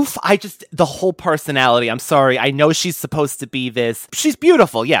aloof. The whole personality. I'm sorry. I know she's supposed to be this. She's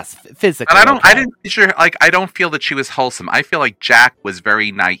beautiful, yes, physically. And I didn't picture, like, I don't feel that she was wholesome. I feel like Jack was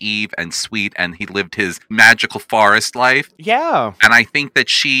very naive and sweet, and he lived his magical forest life. Yeah. And I think that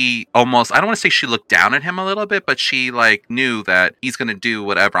she almost, I don't want to say she looked down at him a little bit, but she like knew that he's going to do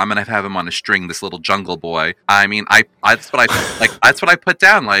whatever. I'm going to have him on a string, this little jungle boy. I mean, that's what I put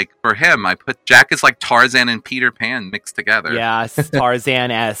down. Like, for him, I put Jack is like Tarzan and Peter Pan mixed together. Yes,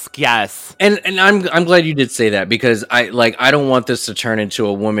 Tarzan-esque, yes. And I'm glad you did say that, because I don't want this to turn into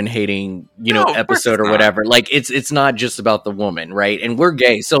a woman hating, episode or whatever. Like, it's not just about the woman, right? And we're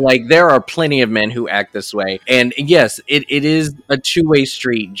gay, so like there are plenty of men who act this way. And yes, it is a two-way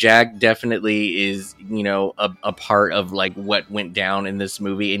street. Jack definitely is, a part of like what went down in this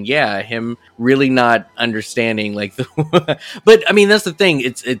movie, and yeah, him really not understanding like the. But I mean, that's the thing.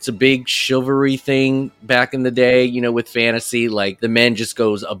 It's a big chivalry thing back in the day, with fantasy. Like, the men just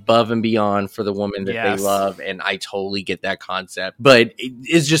goes above and beyond for the woman that they love, and I totally get that concept. But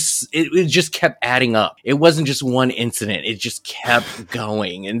it just kept adding up. It wasn't just one incident; it just kept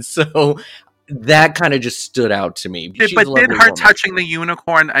going, and so that kind of just stood out to me. But did her touching the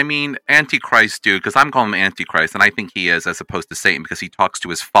unicorn, I mean, Antichrist, dude, because I'm calling him Antichrist, and I think he is, as opposed to Satan, because he talks to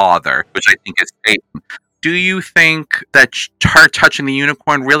his father, which I think is Satan. Do you think that her touching the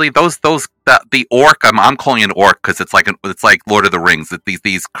unicorn really the orc? I'm calling it an orc because it's like Lord of the Rings. That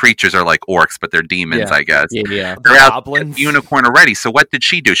these creatures are like orcs, but they're demons, I guess. Yeah. They're out the unicorn already. So what did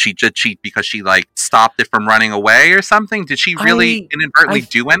she do? She because she like stopped it from running away or something? Did she really inadvertently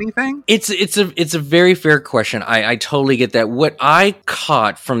do anything? It's a very fair question. I totally get that. What I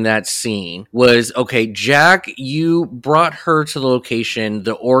caught from that scene was, okay, Jack, you brought her to the location.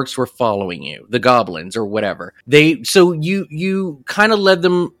 The orcs were following you, the goblins or whatever. So you kind of led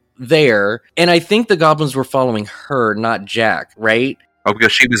them there, and I think the goblins were following her, not Jack, right? Oh,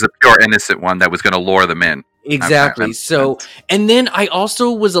 because she was a pure innocent one that was going to lure them in. Exactly. So, and then I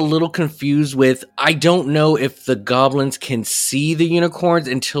also was a little confused with, I don't know if the goblins can see the unicorns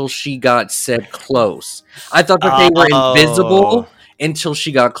until she got said close. I thought that they were invisible until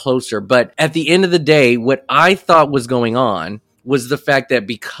she got closer. But at the end of the day, what I thought was going on was the fact that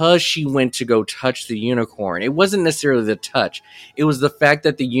because she went to go touch the unicorn, it wasn't necessarily the touch. It was the fact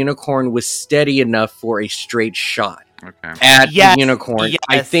that the unicorn was steady enough for a straight shot. At the unicorn. Yes.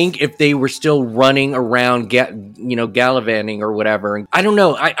 I think if they were still running around, gallivanting or whatever, I don't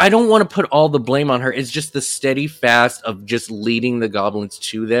know. I don't want to put all the blame on her. It's just the steady fast of just leading the goblins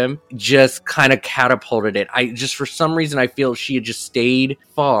to them just kind of catapulted it. For some reason, I feel she had just stayed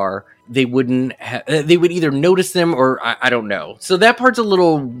far. They would either notice them or I don't know. So that part's a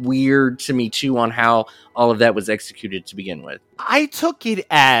little weird to me too, on how all of that was executed to begin with. I took it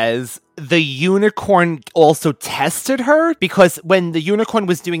as the unicorn also tested her, because when the unicorn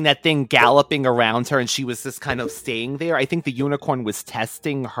was doing that thing galloping around her and she was just kind of staying there, I think the unicorn was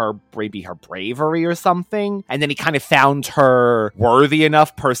testing her, maybe her bravery or something. And then he kind of found her worthy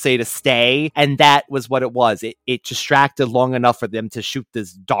enough per se to stay. And that was what it was. It distracted long enough for them to shoot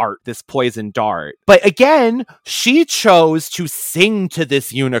this poison dart. But again, she chose to sing to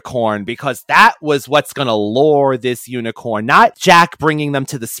this unicorn because that was what's going to lure this unicorn, not Jack bringing them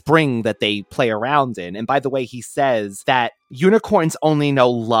to the spring that they play around in. And by the way, he says that unicorns only know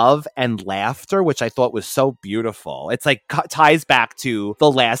love and laughter, which I thought was so beautiful. It's like ties back to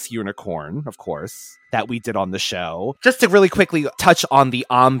The Last Unicorn, of course, that we did on the show. Just to really quickly touch on the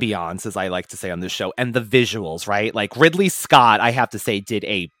ambiance, as I like to say on this show, and the visuals, right? Like Ridley Scott, I have to say, did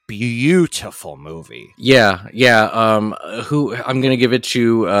a beautiful movie. Yeah. Who I'm gonna give it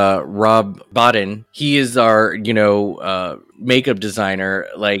to Rob Bottin. He is our, makeup designer.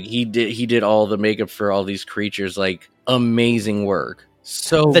 Like he did all the makeup for all these creatures. Like amazing work.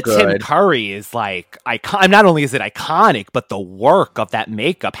 So the good. Tim Curry is like not only is it iconic, but the work of that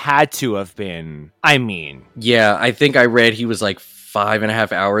makeup had to have been. I mean, yeah, I think I read he was like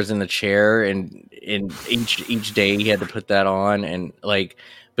 5.5 hours in the chair, and in each day he had to put that on, and like,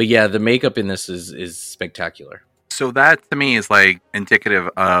 but yeah, the makeup in this is spectacular. So that to me is like indicative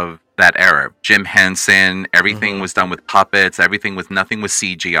of that era. Jim Henson, everything was done with puppets, nothing was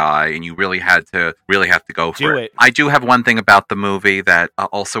CGI, and you really had to go for it. I do have one thing about the movie that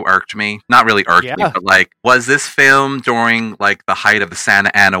also irked me. Not really irked me, but like, was this film during like the height of the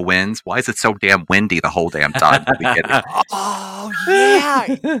Santa Ana winds? Why is it so damn windy the whole damn time? Oh yeah,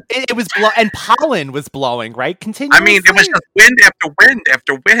 it was and pollen was blowing, right? Continuously. I mean, it was just wind after wind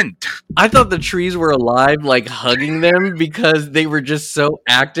after wind. I thought the trees were alive, like hugging them, because they were just so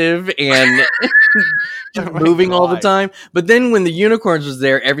active and just moving all the time. But then when the unicorns was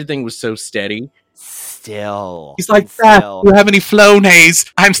there, everything was so steady. Still, he's like, do you have any Flonase?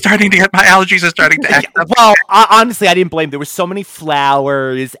 I'm starting to get, my allergies are starting to act up. Well, honestly, I didn't blame. There were so many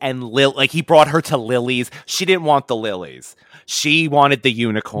flowers and like he brought her to lilies. She didn't want the lilies. She wanted the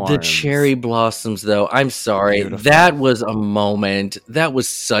unicorns. The cherry blossoms, though, I'm sorry. Beautiful. That was a moment. That was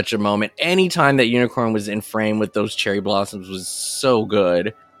such a moment. Anytime that unicorn was in frame with those cherry blossoms was so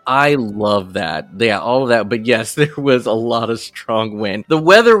good. I love that. Yeah, all of that. But yes, there was a lot of strong wind. The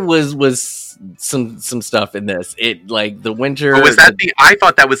weather was some stuff in this. It like the winter. Oh, was that I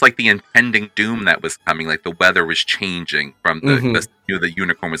thought that was like the impending doom that was coming. Like the weather was changing from the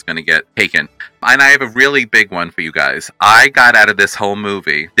unicorn was going to get taken. And I have a really big one for you guys. I got out of this whole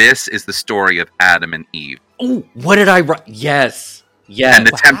movie. This is the story of Adam and Eve. Oh, what did I write? Yes. Yeah, and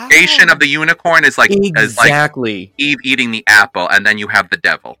the temptation of the unicorn is like exactly Eve eating the apple, and then you have the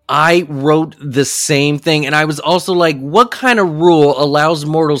devil. I wrote the same thing, and I was also like, what kind of rule allows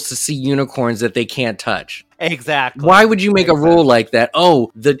mortals to see unicorns that they can't touch? Exactly. Why would you make a rule like that? Oh,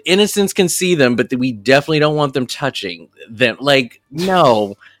 the innocents can see them, but we definitely don't want them touching them. Like,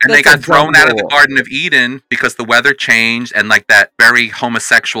 no. And they got thrown out of the Garden of Eden because the weather changed, and like that very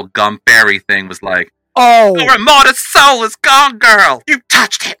homosexual Gump Berry thing was like, oh, your immortal soul is gone, girl. You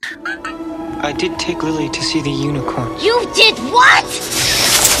touched it. I did take Lily to see the unicorn. You did what?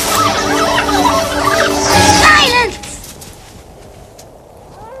 Silence!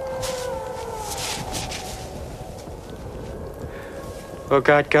 Oh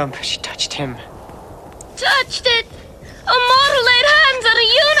God, Gump, she touched him. Touched it? A mortal laid hands on a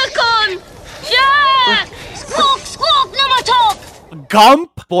unicorn! Yeah! Squawk, squawk, no more talk!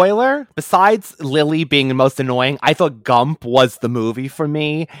 Gump, spoiler, besides Lily being the most annoying, I thought Gump was the movie for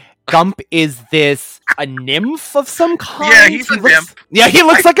me. Gump is a nymph of some kind. Yeah, he's a nymph. Yeah, he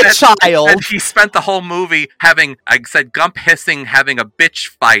looks like a child. And he spent the whole movie having, I said, Gump hissing, having a bitch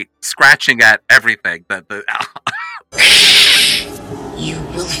fight, scratching at everything. You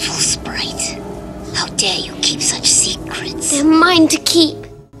willful sprite. How dare you keep such secrets? They're mine to keep.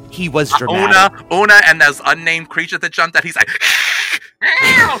 He was dramatic. Una, and those unnamed creatures that jumped out, he's like,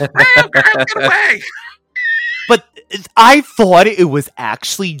 get away. But I thought it was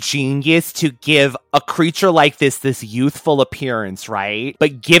actually genius to give a creature like this youthful appearance, right?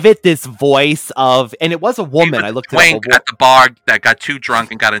 But give it this voice of, and it was a woman. I looked at the bar that got too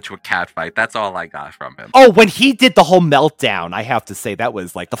drunk and got into a cat fight. That's all I got from him. Oh, when he did the whole meltdown, I have to say that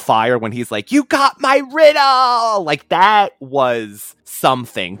was like the fire when he's like, "You got my riddle!" Like that was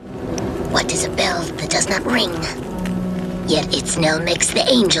something. What is a bell that does not ring? Yet its knell makes the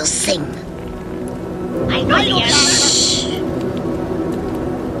angels sing. I know the answer.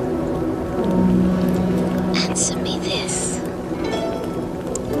 Answer me this,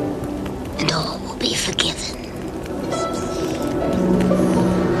 and all will be forgiven.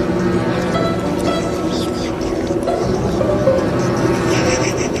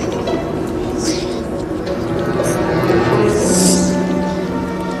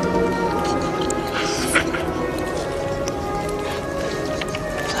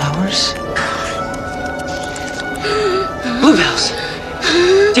 Flowers? Bluebells.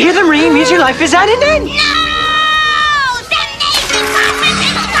 To hear them ring means your life is at an end. No! Damnation!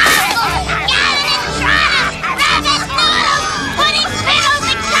 Gathering tribes! Rabbit noodles! Putting fiddles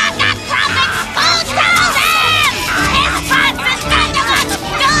and crackers!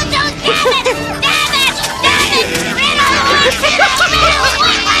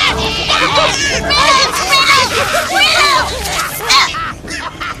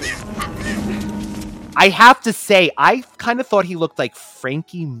 I have to say, I kind of thought he looked like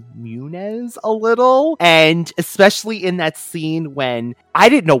Frankie Muniz a little. And especially in that scene when I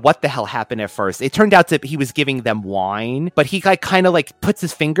didn't know what the hell happened at first. It turned out that he was giving them wine, but he like kind of like puts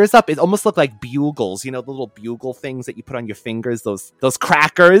his fingers up. It almost looked like bugles, you know, the little bugle things that you put on your fingers, those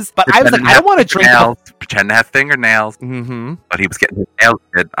crackers. But I was like, I don't want to drink. Pretend to have fingernails. Mm-hmm. But he was getting his nails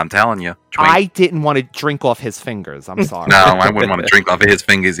did. I'm telling you. I didn't want to drink off his fingers. I'm sorry. No, I wouldn't want to drink off of his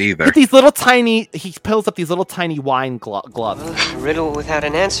fingers either. With these little tiny, he pulls up these little tiny wine gloves. A riddle without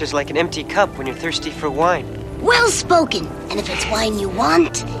an answer is like an empty cup when you're thirsty for wine. Well spoken. And if it's wine you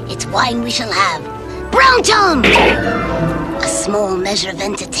want, it's wine we shall have. Brown Tom! A small measure of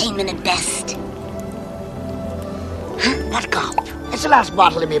entertainment at best. What cup? It's the last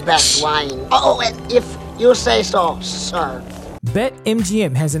bottle of my best wine. Oh, if you say so, sir.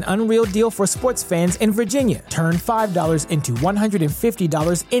 BetMGM has an unreal deal for sports fans in Virginia. Turn $5 into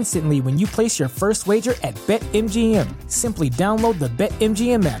 $150 instantly when you place your first wager at BetMGM. Simply download the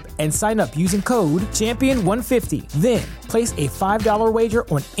BetMGM app and sign up using code Champion150. Then, place a $5 wager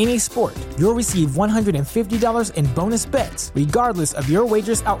on any sport. You'll receive $150 in bonus bets, regardless of your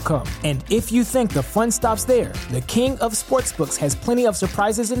wager's outcome. And if you think the fun stops there, the king of sportsbooks has plenty of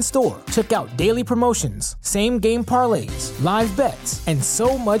surprises in store. Check out daily promotions, same-game parlays, live bets, and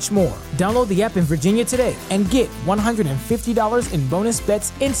so much more. Download the app in Virginia today and get $150 in bonus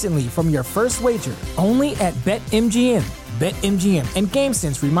bets instantly from your first wager. Only at BetMGM. BetMGM and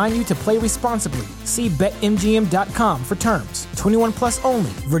GameSense remind you to play responsibly. See BetMGM.com for terms. 21 plus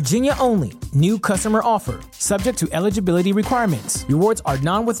only. Virginia only. New customer offer. Subject to eligibility requirements. Rewards are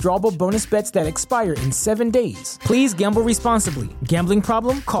non-withdrawable bonus bets that expire in 7 days. Please gamble responsibly. Gambling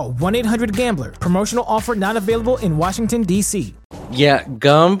problem? Call 1-800-GAMBLER. Promotional offer not available in Washington, D.C. Yeah,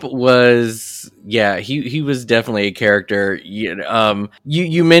 Gump was he was definitely a character.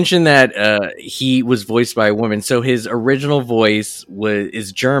 You mentioned that he was voiced by a woman, so his original voice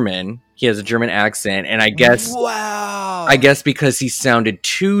is German. He has a German accent, and I guess because he sounded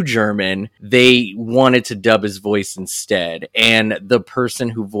too German, they wanted to dub his voice instead. And the person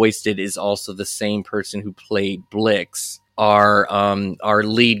who voiced it is also the same person who played Blix, our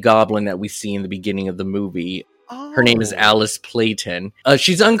lead goblin that we see in the beginning of the movie. Her name is Alice Playton.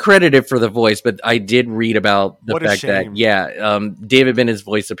 She's uncredited for the voice, but I did read about the fact that, David Bennett's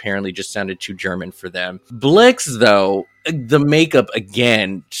voice apparently just sounded too German for them. Blix, though, the makeup,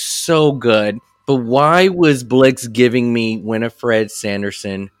 again, so good. But why was Blix giving me Winifred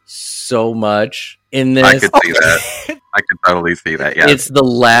Sanderson so much in this? I could see that. I could totally see that, yeah. It's the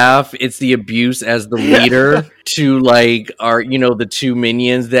laugh, it's the abuse as the leader to like the two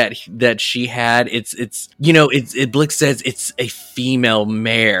minions that she had. Blix says it's a female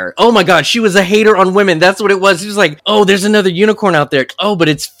mare. Oh my god, she was a hater on women. That's what it was. She was like, oh, there's another unicorn out there. Oh, but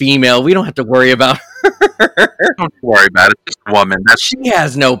it's female. We don't have to worry about her. Don't worry about it. It's just a woman. She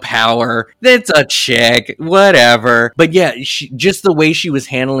has no power. It's a chick. Whatever. But yeah, just the way she was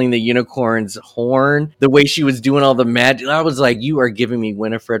handling the unicorn's horn, the way she was doing all the magic, I was like, you are giving me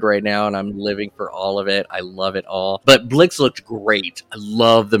Winifred right now, and I'm living for all of it. I love it all. But Blix looked great. I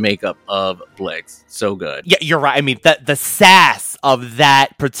love the makeup of Blix. So good. Yeah, you're right. I mean, the sass of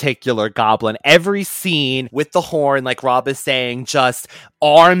that particular goblin, every scene with the horn, like Rob is saying, just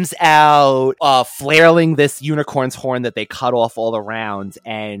arms out, flailing this unicorn's horn that they cut off all around.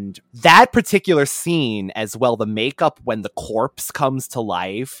 And that particular scene as well, the makeup when the corpse comes to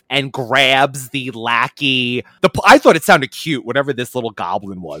life and grabs the lackey. I thought it sounded cute, whatever this little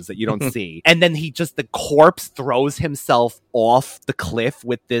goblin was that you don't see. And then the corpse throws himself off the cliff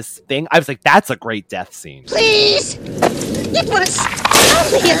with this thing. I was like, that's a great death scene. Please! It was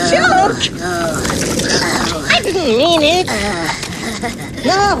only a joke! I didn't mean it!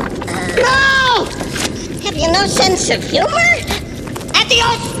 No! No! Have you no sense of humor?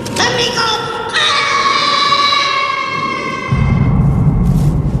 Adios, amigo!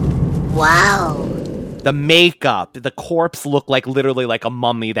 Wow. The makeup, the corpse looked like literally like a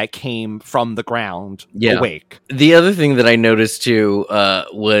mummy that came from the ground awake. The other thing that I noticed too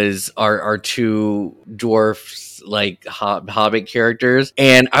was our two dwarfs, like Hobbit characters,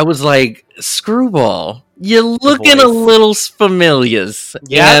 and I was like, Screwball, you're looking a little familiar.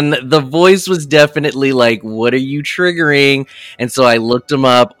 Yeah. And the voice was definitely like, what are you triggering? And so I looked him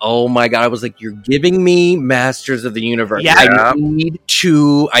up. Oh my god, I was like, you're giving me Masters of the Universe. Yeah. I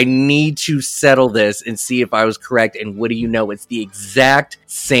need to settle this and see if I was correct. And what do you know? It's the exact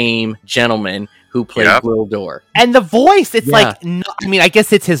same gentleman who played Gwildor. And the voice, it's like, I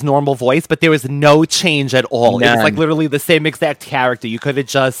guess it's his normal voice, but there was no change at all. None. It was like literally the same exact character. You could have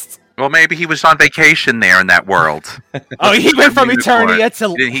just... Well, maybe he was on vacation there in that world. Oh, he went from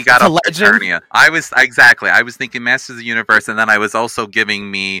Eternia He got to up Legend. Eternia. I was thinking Masters of the Universe, and then I was also giving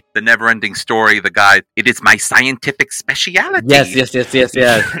me the Never-Ending Story. The guy, it is my scientific speciality. Yes.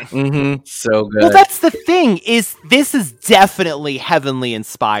 Mm-hmm. So good. Well, that's the thing. Is this is definitely heavenly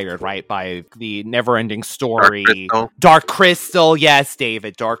inspired, right, by the Never-Ending Story, Dark Crystal. Yes,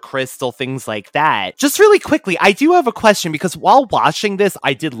 David, Dark Crystal, things like that. Just really quickly, I do have a question because while watching this,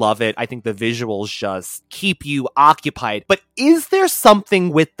 I did love it. I think the visuals just keep you occupied. But is there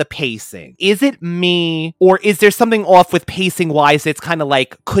something with the pacing? Is it me, or is there something off with pacing wise? It's kind of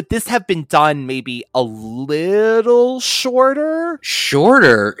like, could this have been done maybe a little shorter?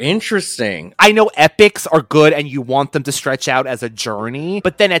 Shorter? Interesting. I know epics are good and you want them to stretch out as a journey,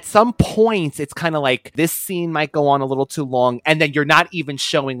 but then at some points it's kind of like this scene might go on a little too long, and then you're not even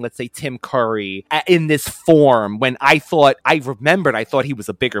showing, let's say, Tim Curry in this form when I thought he was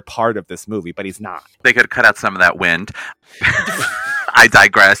a bigger part of this movie, but he's not. They could cut out some of that wind. I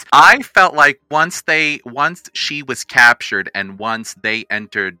digress. I felt like once she was captured and once they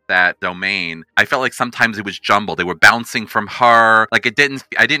entered that domain, I felt like sometimes it was jumbled. They were bouncing from her. Like I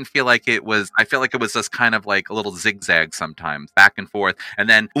didn't feel like it was, I felt like it was just kind of like a little zigzag sometimes, back and forth. And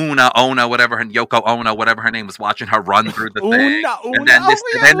then Yoko Ono, whatever her name was, watching her run through the thing. And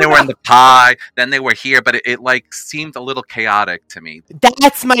then they were in the pie, then they were here, but it like seemed a little chaotic to me.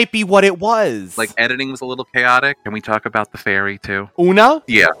 That might be what it was. Like editing was a little chaotic. Can we talk about the fairy too? Una?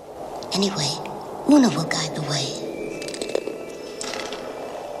 Yeah. Anyway, Una will guide the way.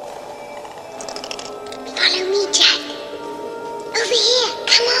 Follow me, Jack. Over here,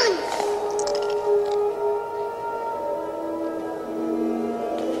 come on.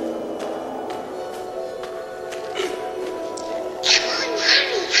 Come on,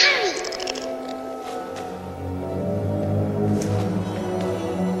 hurry.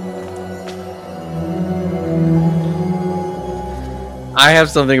 I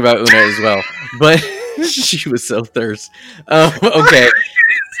have something about Una as well, but she was so thirst. Okay.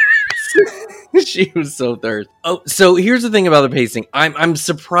 She was so thirst. Oh, so here's the thing about the pacing. I'm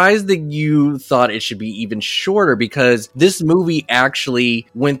surprised that you thought it should be even shorter, because this movie actually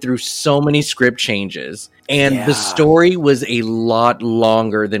went through so many script changes, and the story was a lot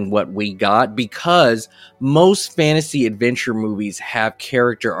longer than what we got, because most fantasy adventure movies have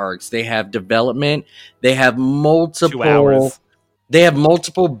character arcs. They have development. They have multiple 2 hours. They have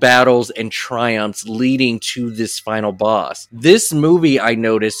multiple battles and triumphs leading to this final boss. This movie, I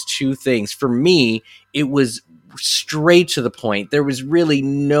noticed two things. For me, it was straight to the point. There was really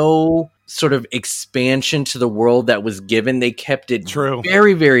no sort of expansion to the world that was given. They kept it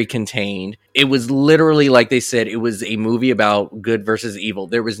very, very contained. It was literally, like they said, it was a movie about good versus evil.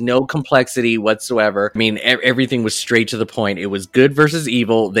 There was no complexity whatsoever. I mean, everything was straight to the point. It was good versus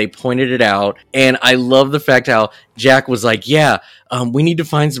evil. They pointed it out. And I love the fact how Jack was like, we need to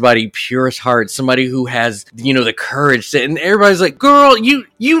find somebody purest heart, somebody who has, the courage to, and everybody's like, girl, you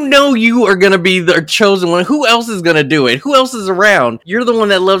are going to be the chosen one. Who else is going to do it? Who else is around? You're the one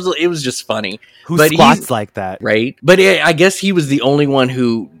that loves it. It was just funny. Who squats like that? Right. But I guess he was the only one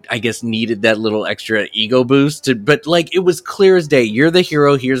who, needed that little extra ego boost. But it was clear as day. You're the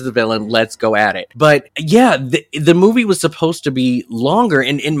hero. Here's the villain. Let's go at it. But yeah, the movie was supposed to be longer.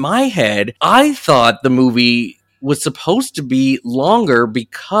 And in my head, I thought the movie was supposed to be longer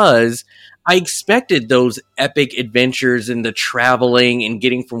because I expected those epic adventures and the traveling and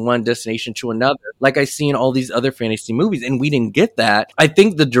getting from one destination to another, like I see in all these other fantasy movies, and we didn't get that. I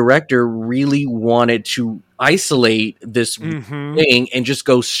think the director really wanted to isolate this thing and just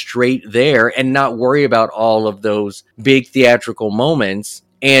go straight there and not worry about all of those big theatrical moments.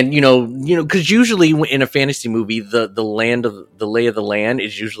 And because usually in a fantasy movie, the lay of the land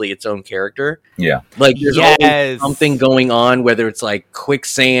is usually its own character. Yeah, like there's always something going on, whether it's like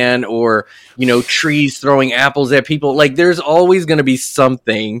quicksand or trees throwing apples at people. Like there's always going to be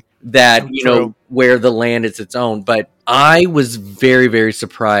something that where the land is its own. But I was very, very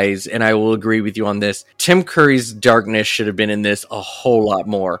surprised, and I will agree with you on this. Tim Curry's darkness should have been in this a whole lot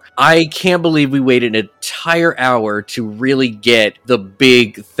more. I can't believe we waited an entire hour to really get the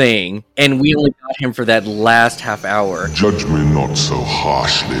big thing, and we only got him for that last half hour. Judge me not so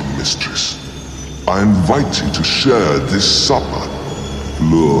harshly, mistress. I invite you to share this supper.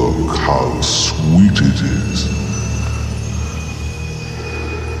 Look how sweet it is.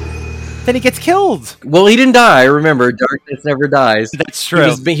 then he gets killed. Well, he didn't die. Remember, darkness never dies. That's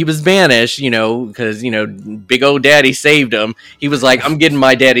true. He was banished, because, big old daddy saved him. He was like, I'm getting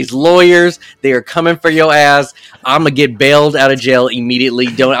my daddy's lawyers. They are coming for your ass. I'm going to get bailed out of jail immediately.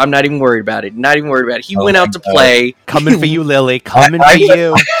 I'm not even worried about it. He went out to play. Coming for you, Lily. Coming for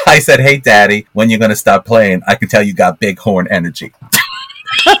you. I said, hey, Daddy, when you're going to stop playing? I can tell you got big horn energy.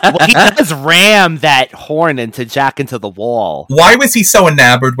 Well, he does ram that horn into Jack into the wall. Why was he so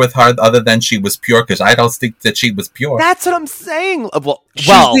enamored with her other than she was pure? Because I don't think that she was pure. That's what I'm saying.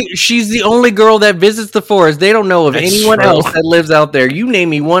 She's the only girl that visits the forest. They don't know of anyone else that lives out there. You name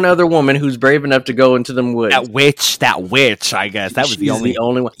me one other woman who's brave enough to go into them woods. That witch, I guess. That was the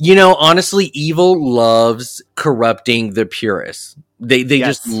only one. Honestly, evil loves corrupting the purists. They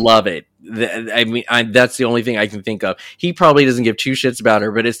just love it. That's the only thing I can think of. He probably doesn't give two shits about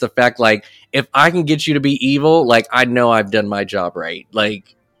her, but it's the fact, like, if I can get you to be evil, like, I know I've done my job right.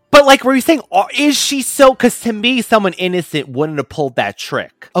 Like, but like, were you saying, is she so? Because to me, someone innocent wouldn't have pulled that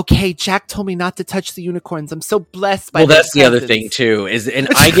trick. Okay, Jack told me not to touch the unicorns. I'm so blessed by. Well, that's the other thing too.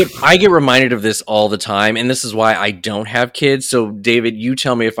 I get reminded of this all the time, and this is why I don't have kids. So, David, you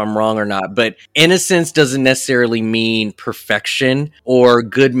tell me if I'm wrong or not. But innocence doesn't necessarily mean perfection or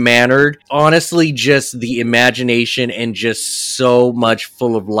good mannered. Honestly, just the imagination and just so much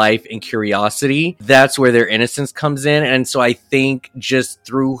full of life and curiosity. That's where their innocence comes in, and so I think just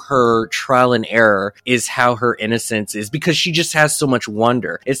through her trial and error is how her innocence is, because she just has so much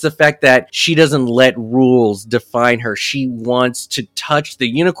wonder. It's the fact that she doesn't let rules define her. She wants to touch the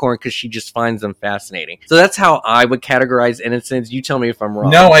unicorn because she just finds them fascinating. So that's how I would categorize innocence. You tell me if I'm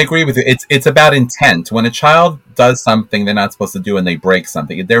wrong. No, I agree with you. It's about intent. When a child does something they're not supposed to do and they break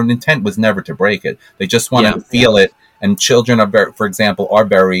something, their intent was never to break it. They just want to feel it. And children are very, for example, are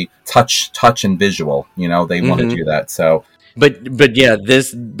very touch and visual. They want to do that. So. But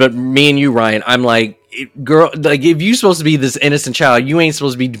me and you, Ryan, I'm like, girl, like, if you're supposed to be this innocent child, you ain't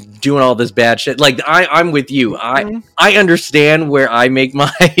supposed to be doing all this bad shit. Like, I'm with you. I understand where I make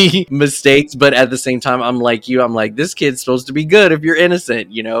my mistakes, but at the same time, I'm like you. I'm like, this kid's supposed to be good if you're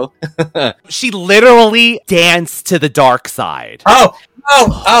innocent, She literally danced to the dark side. Oh,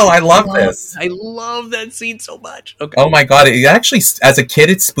 I love this. I love that scene so much. Okay. Oh my God. It actually, as a kid,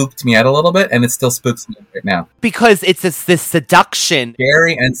 it spooked me out a little bit, and it still spooks me right now. Because it's this seduction.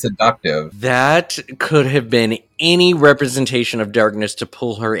 Scary and seductive. That could have been any representation of darkness to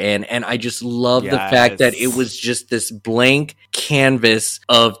pull her in, and I just love the fact that it was just this blank canvas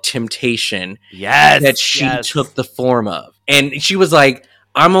of temptation that she took the form of. And she was like,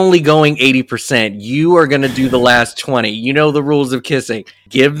 I'm only going 80%. You are going to do the last 20. You know the rules of kissing.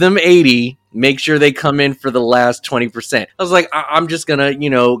 Give them 80. Make sure they come in for the last 20%. I was like, I'm just going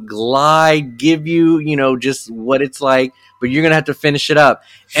to, glide, give you, just what it's like, but you're going to have to finish it up.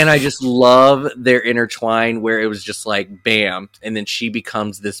 And I just love their intertwine where it was just like, bam. And then she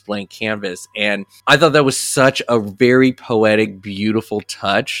becomes this blank canvas. And I thought that was such a very poetic, beautiful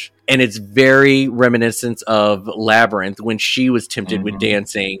touch. And it's very reminiscent of Labyrinth when she was tempted with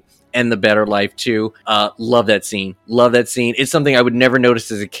dancing, and The Better Life too. Love that scene. It's something I would never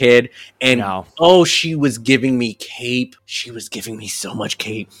notice as a kid. And she was giving me cape. She was giving me so much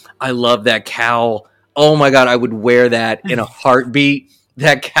cape. I love that cowl. Oh my God, I would wear that in a heartbeat.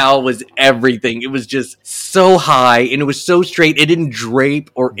 That cowl was everything. It was just so high and it was so straight. It didn't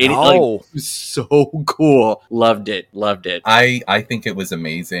drape or anything. Like, it was so cool. Loved it. I think it was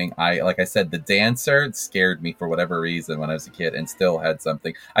amazing. Like I said, the dancer scared me for whatever reason when I was a kid, and still had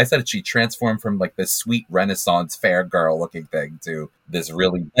something. I said she transformed from like this sweet Renaissance fair girl looking thing to this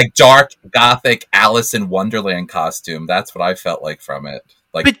really like dark gothic Alice in Wonderland costume. That's what I felt like from it.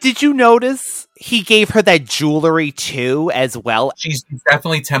 But did you notice he gave her that jewelry too, as well? She's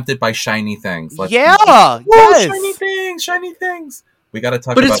definitely tempted by shiny things. Shiny things. We got to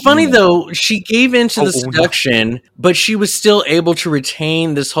talk. But it's funny though. She gave into the seduction, but she was still able to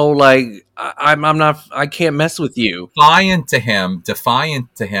retain this whole like, I can't mess with you. Defiant to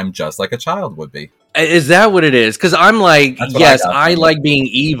him, just like a child would be. Is that what it is? Because I'm like, yes, I like being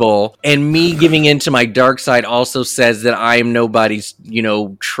evil, and me giving into my dark side also says that I am nobody's,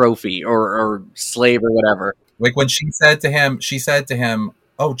 trophy or slave or whatever. Like when she said to him,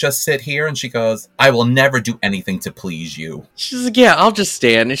 oh, just sit here, and she goes, I will never do anything to please you. She's like, yeah, I'll just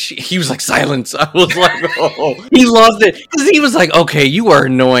stand. And he was like, silence. I was like, oh, he lost it. Because he was like, okay, you are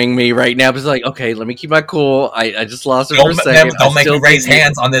annoying me right now. But he's like, okay, let me keep my cool. I just lost it for a second. Don't make me raise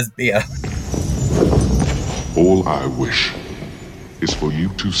hands on this beer. All I wish is for you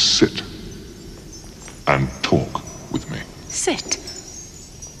to sit and talk with me. Sit.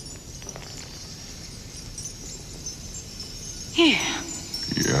 Here.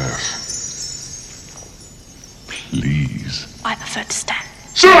 Yes. please. I prefer to stand.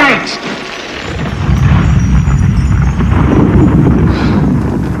 Silence!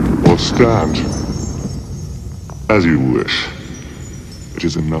 Or stand. As you wish. It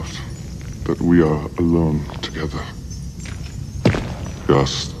is enough that we are alone together.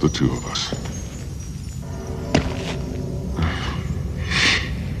 Just the two of us.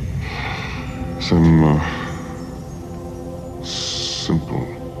 Some simple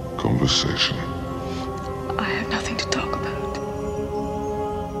conversation. I have nothing to talk about.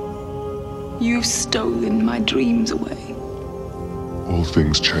 You've stolen my dreams away. All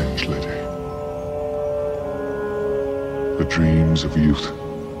things change, lady. The dreams of youth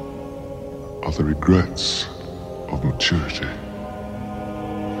are the regrets of maturity.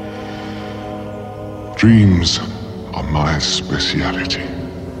 Dreams are my speciality.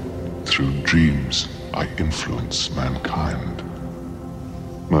 Through dreams, I influence mankind.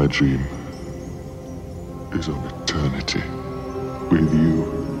 My dream is of eternity with you.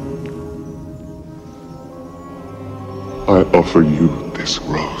 I offer you this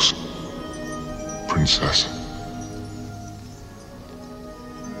rose, princess.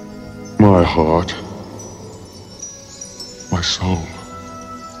 My heart, my soul,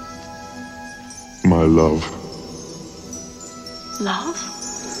 my love. Love?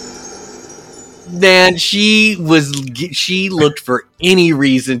 Man, she looked for any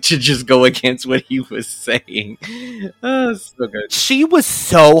reason to just go against what he was saying. Oh, so good. She was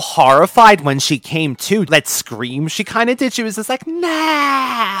so horrified when she came to. That scream she kind of did. She was just like,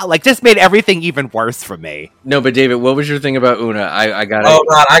 nah. Like, just made everything even worse for me. No, but David, what was your thing about Una? I got it. Oh,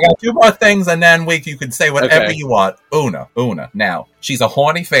 God, I got two more things, and then you can say whatever Okay. you want. Una. Now, she's a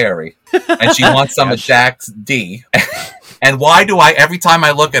horny fairy, and she wants some of Jack's D. And why do I, every time I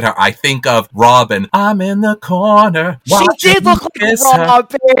look at her, I think of Robin. I'm in the corner. She did look like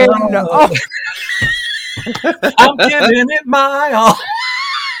Robin. Oh. I'm giving it my all.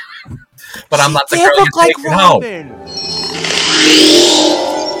 But I'm not the did girl look you like take home.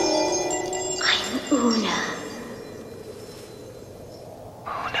 I'm Una.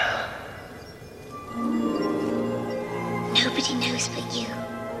 Nobody knows but you.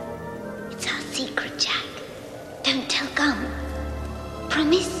 It's our secret, Jack. Don't tell Gum.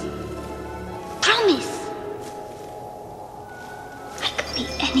 Promise? Promise! I could be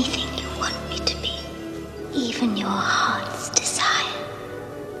anything you want me to be. Even your heart's desire.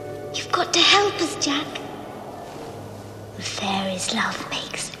 You've got to help us, Jack. The fairy's love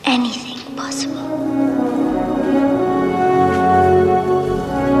makes anything possible.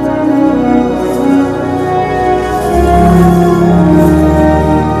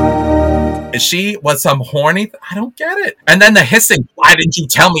 She was some horny. I don't get it. And then the hissing. Why didn't you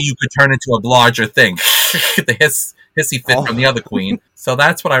tell me you could turn into a larger thing? The hissy fit from the other queen. So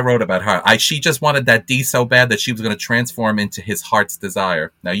that's what I wrote about her. She just wanted that D so bad that she was going to transform into his heart's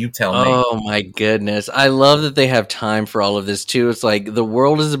desire. Now you tell me. Oh my goodness. I love that they have time for all of this too. It's like the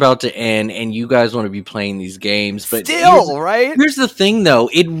world is about to end and you guys want to be playing these games. But right? Here's the thing though.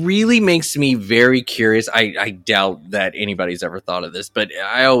 It really makes me very curious. I doubt that anybody's ever thought of this, but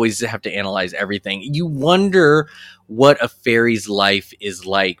I always have to analyze everything. You wonder what a fairy's life is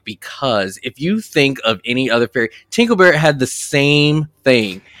like, because if you think of any other fairy, Tinkerbell had the same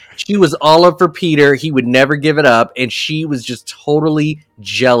thing. She was all up for Peter. He would never give it up. And she was just totally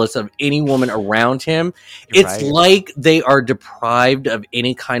jealous of any woman around him. It's like they are deprived of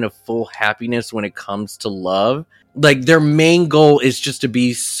any kind of full happiness when it comes to love. Like their main goal is just to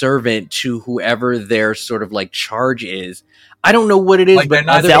be servant to whoever their sort of like charge is. I don't know what it is, Like but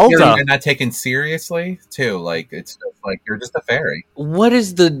they're not taken seriously too. Like it's just like you're just a fairy. What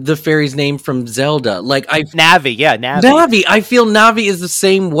is the fairy's name from Zelda? Like Navi, yeah, Navi. Navi. I feel Navi is the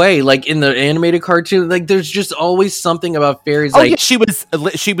same way. Like in the animated cartoon, like there's just always something about fairies. Oh, like yeah,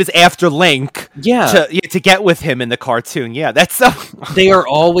 she was after Link. To get with him in the cartoon. Yeah, that's so. They are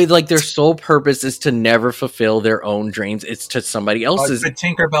always like their sole purpose is to never fulfill their own dreams. It's to somebody else's. Could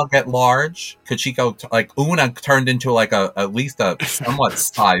Tinkerbell get large? Could she go like Una turned into like at least a somewhat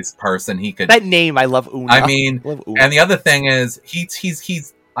sized person? He could. That name, I love Una. I mean, and the other thing is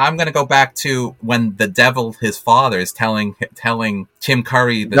he's. I'm going to go back to when the devil, his father, is telling Tim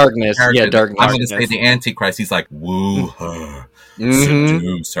Curry the darkness. character, Yeah, darkness. I'm going to say the Antichrist. He's like, woo her.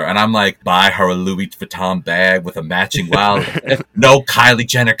 Seduce her. And I'm like, buy her a Louis Vuitton bag with a matching wallet. No Kylie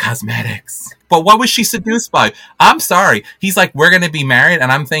Jenner cosmetics. But what was she seduced by? I'm sorry. He's like, we're going to be married.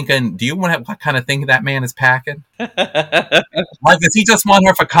 And I'm thinking, do you want what kind of thing that man is packing? Like, does he just want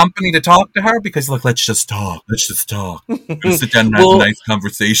her for company to talk to her? Because, look, let's just talk. Let's just talk. Let's sit down and have a nice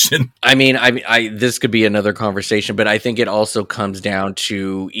conversation. I mean, this could be another conversation, but I think it also comes down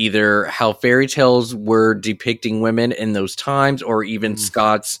to either how fairy tales were depicting women in those times, or even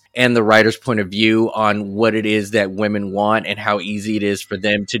Scott's and the writer's point of view on what it is that women want and how easy it is for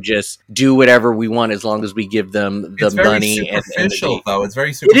them to just do whatever we want as long as we give them the money. It's very superficial, though. It's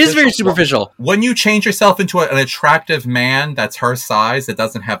very superficial. It is very superficial. When you change yourself into an attractive man that's her size, that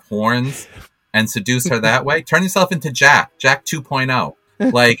doesn't have horns, and seduce her that way, turn yourself into Jack 2.0.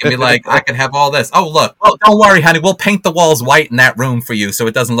 Like, I mean, like, I can have all this. Oh, look. Oh, don't worry, honey. We'll paint the walls white in that room for you so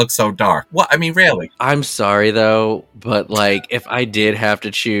it doesn't look so dark. What? I mean, really? I'm sorry, though, but, like, if I did have to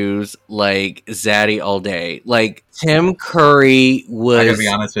choose, like, Zaddy all day, like, Tim Curry was I gotta be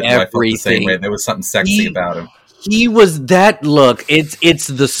honest with you, I felt the same way. There was something sexy about him. He was that look. It's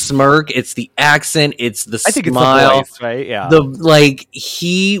the smirk, it's the accent, it's the smile. I think it's the voice, right? Yeah.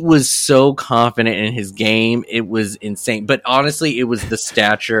 He was so confident in his game. It was insane. But honestly, it was the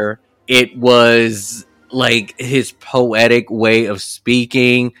stature. It was like his poetic way of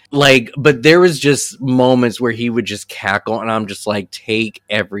speaking. But there was just moments where he would just cackle, and I'm just like, take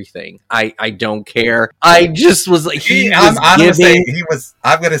everything. I don't care. I just was like, I'm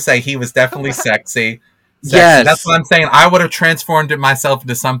gonna say he was definitely sexy. Yes. That's what I'm saying. I would have transformed myself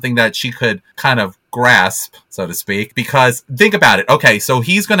into something that she could kind of grasp, so to speak. Because think about it. Okay, so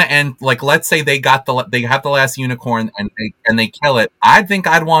he's going to end, like, let's say they have the last unicorn and they kill it. I think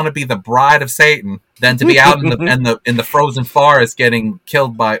I'd want to be the bride of Satan than to be out in the frozen forest getting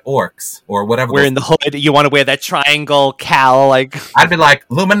killed by orcs or whatever. We're in the hood. You want to wear that triangle cowl, like I'd be like,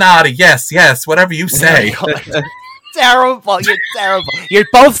 Illuminati, yes, whatever you say. Terrible. You're terrible. You're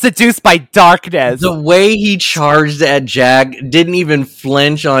both seduced by darkness. The way he charged at Jack, didn't even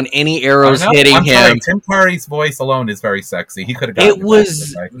flinch on any arrows hitting him. Tim Curry's voice alone is very sexy. He could have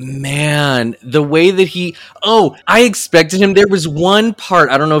gotten man, the way that I expected him. There was one part,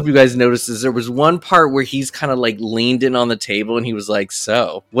 I don't know if you guys noticed this, there was one part where he's kind of like leaned in on the table and he was like,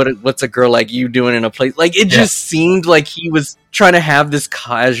 so, what's a girl like you doing in a place? Like, it just seemed like he was trying to have this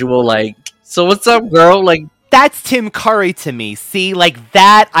casual, like, so what's up, girl? Like, that's Tim Curry to me. See, like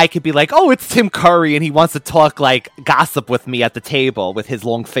that, I could be like, oh, it's Tim Curry, and he wants to talk, like, gossip with me at the table with his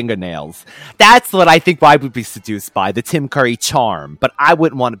long fingernails. That's what I think I would be seduced by, the Tim Curry charm. But I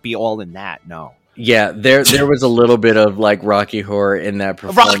wouldn't want to be all in that, no. Yeah, there was a little bit of, like, Rocky Horror in that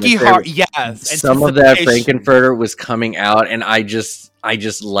performance. Rocky Horror, yes. Some of that Frankenfurter was coming out, and I just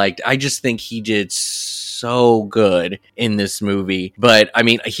think he did so good in this movie. But I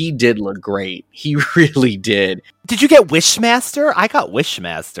mean, he did look great. He really did. Did you get Wishmaster? I got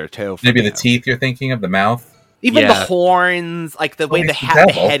Wishmaster too. Maybe the teeth you're thinking of, the mouth. Even the horns, like the way the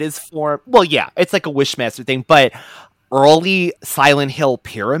head is formed. Well, yeah, it's like a Wishmaster thing, but early Silent Hill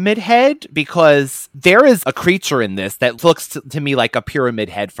pyramid head, because there is a creature in this that looks to me like a pyramid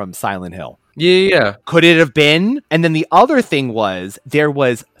head from Silent Hill. Yeah. Could it have been? And then the other thing was, there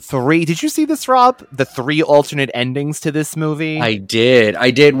was 3. Did you see this, Rob? The 3 alternate endings to this movie? I did,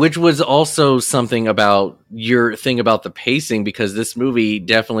 which was also something about your thing about the pacing, because this movie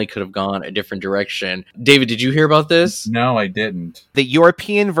definitely could have gone a different direction. David, did you hear about this? No, I didn't. The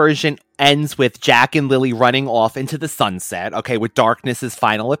European version ends with Jack and Lily running off into the sunset, okay, with Darkness's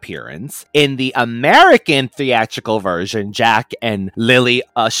final appearance. In the American theatrical version, Jack and Lily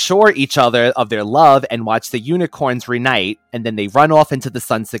assure each other of their love and watch the unicorns reunite, and then they run off into the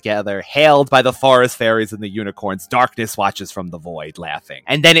sun together, hailed by the forest fairies and the unicorns. Darkness watches from the void, laughing.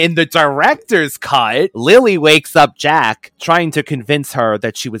 And then in the director's cut, Lily wakes up Jack, trying to convince her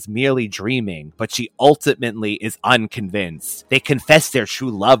that she was merely dreaming, but she ultimately is unconvinced. They confess their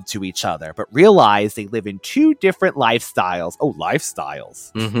true love to each other, but realize they live in 2 different lifestyles. Oh,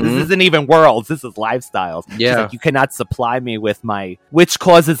 lifestyles. Mm-hmm. This isn't even worlds, this is lifestyles. Yeah. She's like, you cannot supply me with my... Which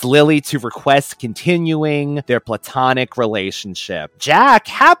causes Lily to request continuing their platonic relationship. Jack,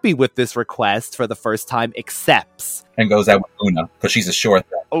 happy with this request for the first time, accepts. And goes out with Una, because she's a sure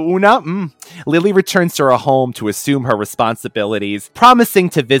thing. Una? Lily returns to her home to assume her responsibilities, promising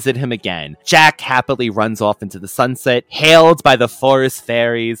to visit him again. Jack happily runs off into the sunset, hailed by the forest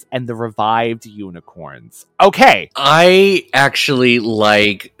fairies and the revived unicorns. Okay. I actually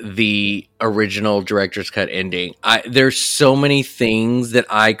like the original director's cut ending. There's so many things that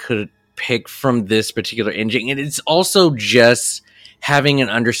I could pick from this particular ending, and it's also just having an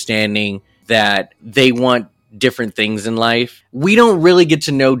understanding that they want different things in life. We don't really get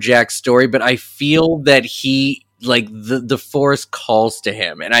to know Jack's story, but I feel that he like the forest calls to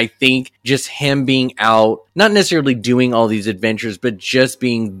him. And I think just him being out, not necessarily doing all these adventures, but just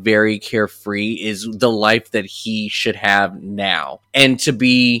being very carefree is the life that he should have now. And to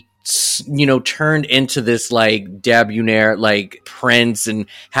be, you know, turned into this like debonair like prince and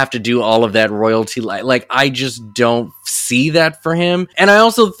have to do all of that royalty, like I just don't see that for him. And I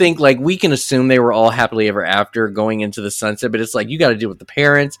also think like we can assume they were all happily ever after going into the sunset, but it's like you got to deal with the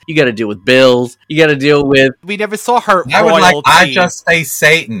parents, you got to deal with bills, you got to deal with. We never saw her. I would like. I just say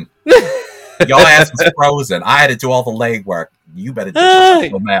Satan. Your ass was frozen. I had to do all the legwork. You better do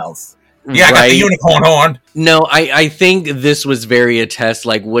something else. Yeah, I got the unicorn horn. No, I think this was very a test,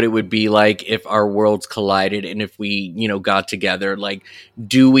 like what it would be like if our worlds collided and if we, you know, got together. Like,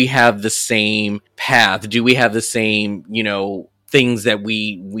 do we have the same path? Do we have the same, you know, things that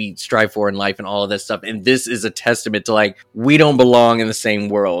we strive for in life and all of that stuff? And this is a testament to like, we don't belong in the same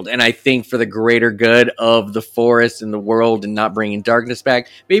world. And I think for the greater good of the forest and the world and not bringing darkness back,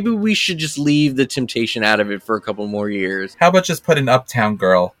 maybe we should just leave the temptation out of it for a couple more years. How about just put an Uptown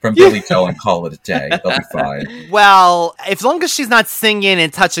Girl from Billy Joel and call it a day? They'll be fine. Well, as long as she's not singing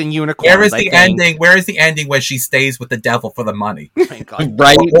and touching unicorns. Where is the ending? Where is the ending where she stays with the devil for the money? Oh my God.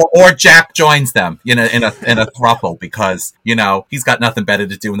 Right? Or Jack joins them in a throuple because, you know, he's got nothing better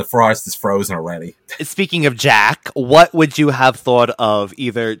to do and the forest is frozen already. Speaking of Jack, what would you have thought of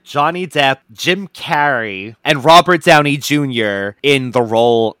either Johnny Depp, Jim Carrey, and Robert Downey Jr. in the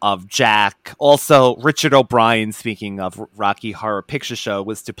role of Jack? Also, Richard O'Brien, speaking of Rocky Horror Picture Show,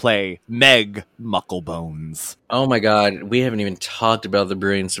 was to play Meg Mucklebones. Oh my God, we haven't even talked about the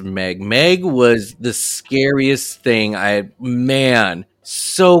brilliance of Meg. Meg was the scariest thing man.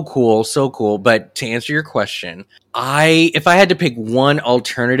 So cool. But to answer your question, if I had to pick one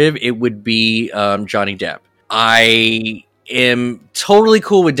alternative, it would be Johnny Depp. I am totally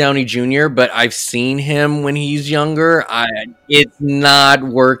cool with Downey Jr., but I've seen him when he's younger. It's not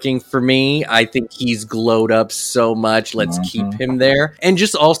working for me. I think he's glowed up so much. Let's keep him there. And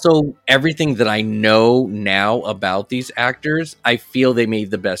just also everything that I know now about these actors, I feel they made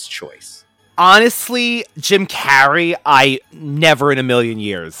the best choice. Honestly, Jim Carrey, I never in a million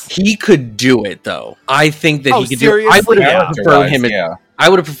years. He could do it, though. I think that he could seriously? do it. I would have preferred him. I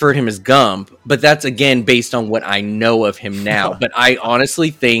would have preferred him as Gump, but that's again based on what I know of him now. But I honestly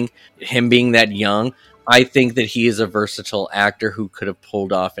think him being that young, I think that he is a versatile actor who could have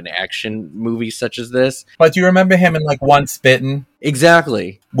pulled off an action movie such as this. But do you remember him in like Once Bitten?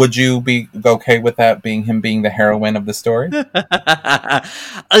 Exactly. Would you be okay with that being him being the heroine of the story?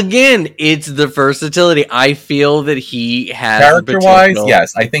 Again, it's the versatility. I feel that he has character-wise,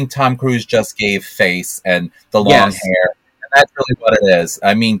 yes. I think Tom Cruise just gave face and the long hair. And that's really what it is.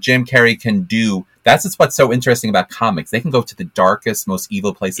 I mean, Jim Carrey can do. That's just what's so interesting about comics. They can go to the darkest, most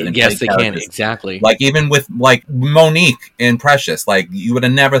evil places. And yes, they can. Exactly. Like even with like Monique in Precious, like you would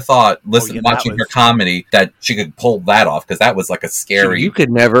have never thought, watching her comedy, that she could pull that off because that was like a scary. You could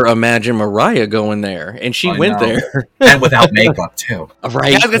never imagine Mariah going there, and she went there, and without makeup too.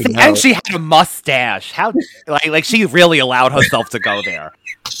 Right? Yeah, I was gonna say, and she had a mustache. How like she really allowed herself to go there.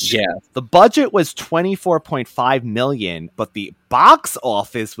 Yeah. The budget was $24.5 million, but the box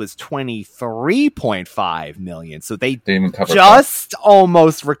office was $23.5 million. So they just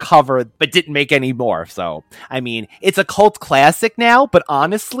almost recovered, but didn't make any more. So, I mean, it's a cult classic now, but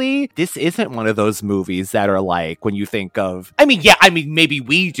honestly, this isn't one of those movies that are like when you think of, maybe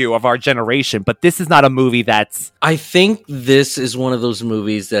we do of our generation, but this is not a movie that's... I think this is one of those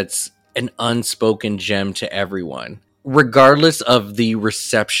movies that's an unspoken gem to everyone. Regardless of the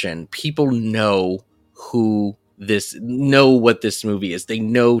reception, people know what this movie is. They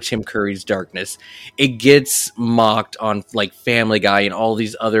know Tim Curry's Darkness. It gets mocked on like Family Guy and all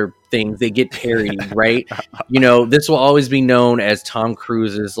these other things. They get parodied, right? You know, this will always be known as Tom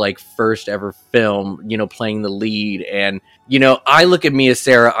Cruise's like first ever film, you know, playing the lead. And, you know, I look at Mia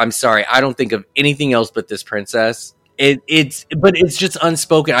Sara, I'm sorry, I don't think of anything else but this princess. It's just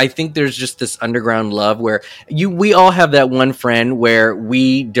unspoken. I think there's just this underground love where we all have that one friend where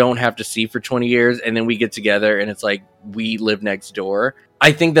we don't have to see for 20 years and then we get together and it's like we live next door.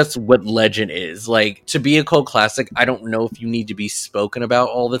 I think that's what Legend is. Like, to be a cult classic, I don't know if you need to be spoken about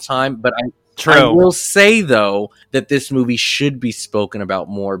all the time, but I will say, though, that this movie should be spoken about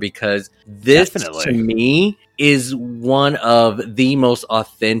more because this, to me, is one of the most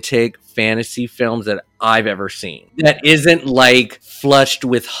authentic fantasy films that I've ever seen. That isn't, like, flushed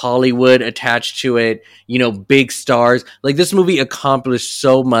with Hollywood attached to it, you know, big stars. Like, this movie accomplished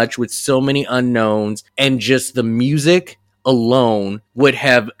so much with so many unknowns, and just the music alone would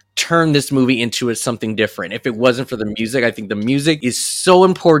have turn this movie into something different. If it wasn't for the music, I think the music is so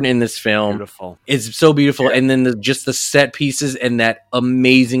important in this film. Beautiful. It's so beautiful. And then just the set pieces and that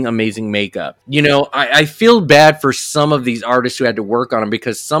amazing makeup. You know, I feel bad for some of these artists who had to work on them,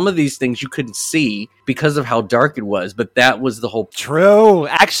 because some of these things you couldn't see because of how dark it was, but that was the whole... True.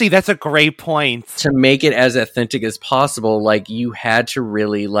 Actually, that's a great point. To make it as authentic as possible, like, you had to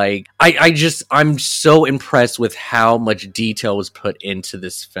really, like... I'm so impressed with how much detail was put into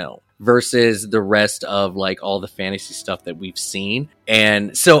this film versus the rest of, like, all the fantasy stuff that we've seen.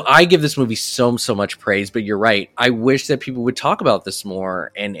 And so I give this movie so much praise, but you're right. I wish that people would talk about this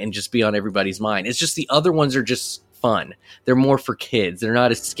more and just be on everybody's mind. It's just the other ones are just fun. They're more for kids. They're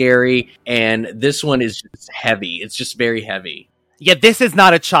not as scary. And this one is just heavy. It's just very heavy. Yeah, this is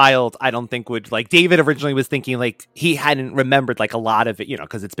not a child, I don't think would, like, David originally was thinking, like, he hadn't remembered, like, a lot of it, you know,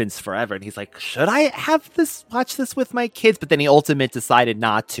 because it's been forever, and he's like, should I watch this with my kids? But then he ultimately decided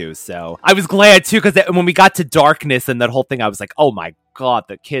not to, so I was glad, too, because when we got to darkness and that whole thing, I was like, oh my God,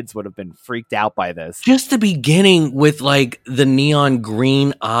 the kids would have been freaked out by this. Just the beginning with, like, the neon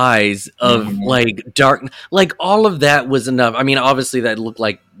green eyes of, like, dark, like, all of that was enough. I mean, obviously that looked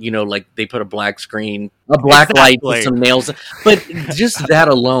like, you know, like they put a black light with some nails, but just that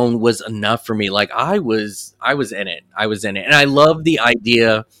alone was enough for me. Like, I was in it. And I love the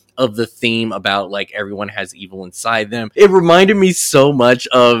idea of the theme about, like, everyone has evil inside them. It reminded me so much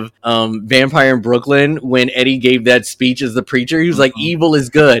of Vampire in Brooklyn when Eddie gave that speech as the preacher. He was like, evil is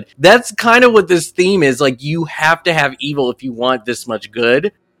good. That's kind of what this theme is. Like, you have to have evil if you want this much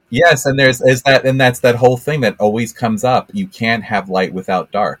good. Yes, and that's that whole thing that always comes up. You can't have light without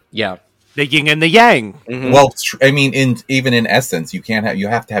dark. Yeah. The yin and the yang. Mm-hmm. Well, I mean, even in essence, you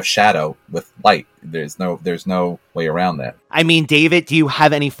have to have shadow with light. There's no way around that. I mean, David, do you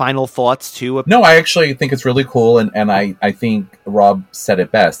have any final thoughts too? No, I actually think it's really cool, and I think Rob said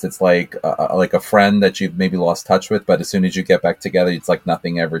it best. It's like a friend that you've maybe lost touch with, but as soon as you get back together, it's like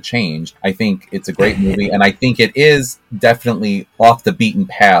nothing ever changed. I think it's a great movie, and I think it is definitely off the beaten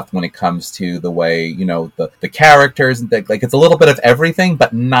path when it comes to the way, you know, the characters. Like, it's a little bit of everything,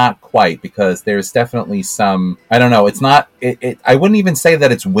 but not quite, because there's definitely some, I don't know, it's not, I wouldn't even say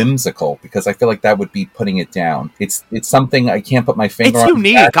that it's whimsical, because I feel like that would be putting it down. It's something I can't put my finger on. It's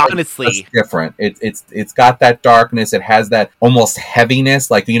unique, honestly. It's different. It's got that darkness. It has that almost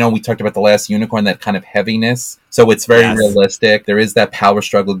heaviness. Like, you know, we talked about The Last Unicorn, that kind of heaviness. So it's very realistic. There is that power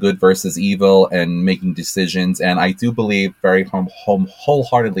struggle, good versus evil, and making decisions. And I do believe very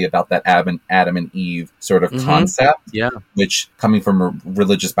wholeheartedly about that Adam and Eve sort of concept. Yeah. Which, coming from a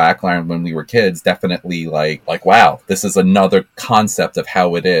religious background when we were kids, definitely like wow, this is another concept of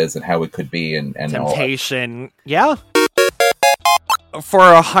how it is and how it could be, and temptation. Yeah. For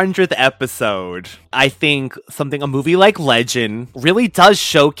 100th episode, I think a movie like Legend really does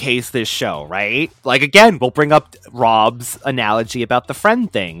showcase this show, right? Like, again, we'll bring up Rob's analogy about the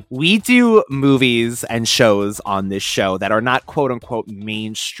friend thing. We do movies and shows on this show that are not quote-unquote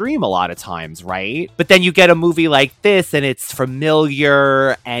mainstream a lot of times, right? But then you get a movie like this, and it's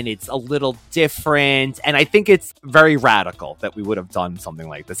familiar, and it's a little different, and I think it's very radical that we would have done something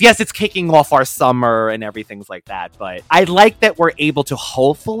like this. Yes, it's kicking off our summer and everything's like that, but I like that we're able to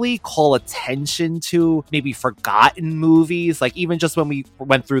hopefully call attention to maybe forgotten movies, like even just when we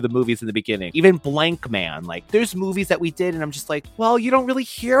went through the movies in the beginning, even Blank Man, like there's movies that we did and I'm just like, well, you don't really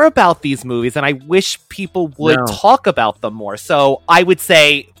hear about these movies, and I wish people would talk about them more. So I would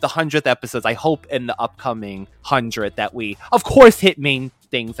say the 100th episodes, I hope in the upcoming 100 that we of course hit main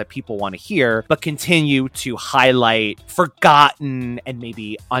things that people want to hear, but continue to highlight forgotten and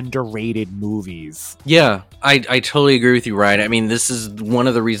maybe underrated movies. Yeah, I totally agree with you, Ryan. I mean, this is one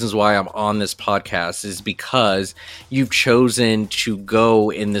of the reasons why I'm on this podcast, is because you've chosen to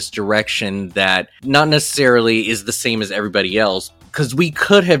go in this direction that not necessarily is the same as everybody else, because we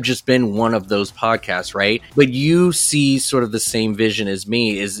could have just been one of those podcasts, right? But you see sort of the same vision as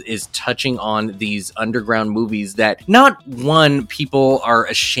me, is touching on these underground movies that not one people are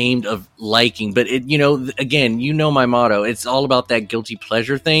ashamed of liking, but it, you know, again, you know my motto, it's all about that guilty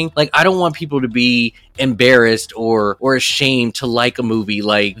pleasure thing. Like, I don't want people to be embarrassed or ashamed to like a movie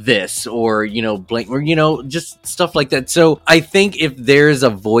like this, or, you know, blank, or, you know, just stuff like that. So I think if there's a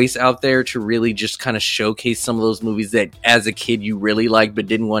voice out there to really just kind of showcase some of those movies that as a kid you really liked but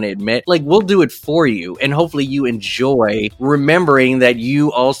didn't want to admit, like, we'll do it for you, and hopefully you enjoy remembering that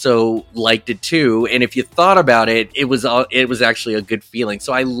you also liked it too. And if you thought about it, it was actually a good feeling.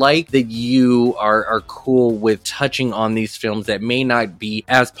 So I like that you are cool with touching on these films that may not be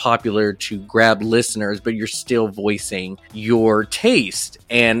as popular to grab listeners, but you're still voicing your taste.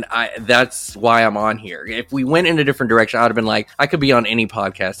 And that's why I'm on here. If we went in a different direction, I would have been like, I could be on any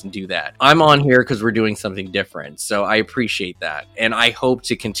podcast and do that. I'm on here because we're doing something different. So I appreciate that. And I hope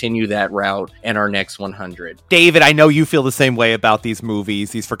to continue that route in our next 100. David, I know you feel the same way about these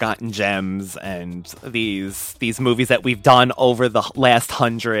movies, these forgotten gems, and these movies that we've done over the last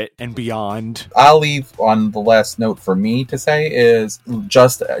 100 and beyond. I'll leave on the last note for me to say is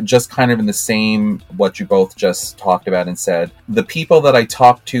just kind of in the same what you both just talked about and said. The people that I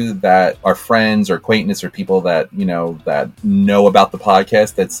talk to that are friends or acquaintances or people that that know about the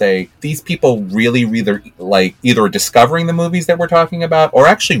podcast that say these people really either are discovering the movies that we're talking about or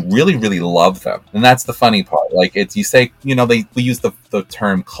actually really, really love them. And that's the funny part. Like it's, you say, we use the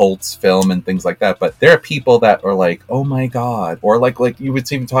term cults film and things like that, but there are people that are like, oh my God, or like you were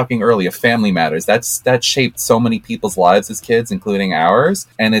even talking earlier, Family Matters. That shaped so many people's lives as kids, including ours.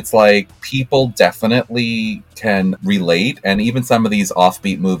 And it's like people definitely can relate. And even some of these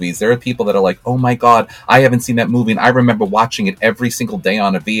offbeat movies, there are people that are like, oh my God, I haven't seen that movie and I remember watching it every single day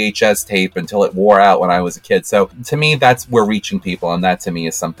on a VHS tape until it wore out when I was a kid. So to me, that's we're reaching people, and that to me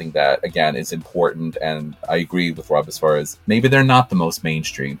is something that again is important. And I agree with Rob as far as maybe they're not the most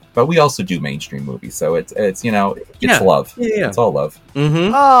mainstream, but we also do mainstream movies, so it's love. Yeah. It's all love.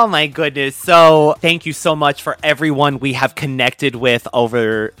 Mm-hmm. Oh my goodness. So thank you so much for everyone we have connected with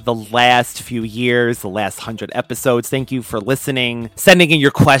over the last few years, the last 100 episodes. Thank you for listening, sending in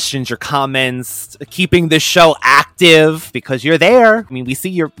your questions, your comments, keeping this show active because you're there. I mean, we see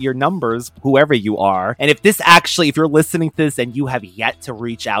your numbers, whoever you are. And if you're listening to this and you have yet to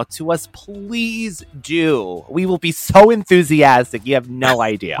reach out to us, please do. We will be so enthusiastic. You have no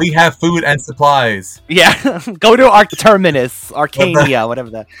idea. We have food and supplies. Yeah. Go to our Terminus, Arcania, whatever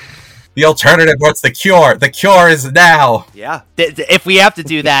that. The alternative, what's the cure? The cure is now. Yeah. If we have to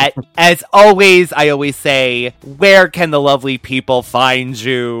do that, as always, I always say, where can the lovely people find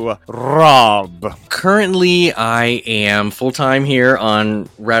you, Rob? Currently, I am full-time here on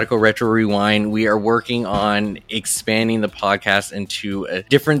Radical Retro Rewind. We are working on expanding the podcast into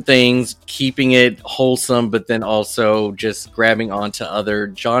different things, keeping it wholesome, but then also just grabbing onto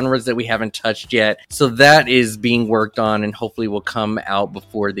other genres that we haven't touched yet. So that is being worked on and hopefully will come out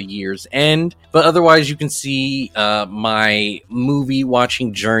before the year's end. But otherwise, you can see my movie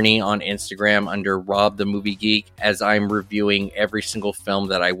watching journey on Instagram under Rob the Movie Geek, as I'm reviewing every single film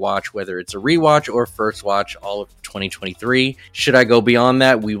that I watch, whether it's a rewatch or first watch, all of 2023. Should I go beyond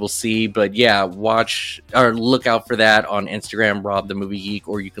that? We will see. But yeah, watch or look out for that on Instagram, Rob the Movie Geek,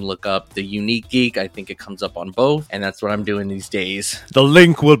 or you can look up The Unique Geek. I think it comes up on both, and that's what I'm doing these days. The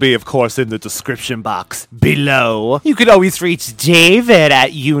link will be, of course, in the description box below. You can always reach David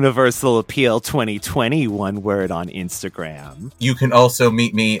at Universal Appeal 2020, one word, on Instagram. You can also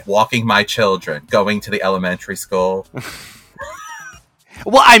meet me walking my children, going to the elementary school.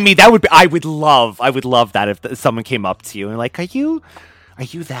 Well, I mean, I would love that if someone came up to you and like, are you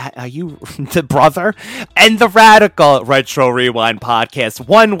the brother? And the Radical Retro Rewind podcast,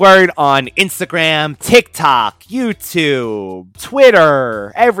 one word, on Instagram, TikTok, YouTube,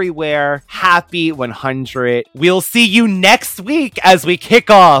 Twitter, everywhere. Happy 100. We'll see you next week as we kick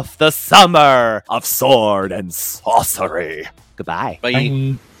off the summer of sword and sorcery. Goodbye. Bye.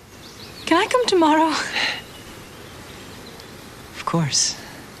 Can I come tomorrow? Of course.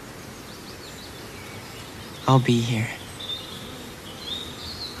 I'll be here.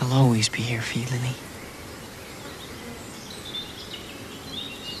 I'll always be here for you, Lily.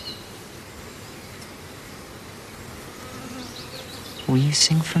 Will you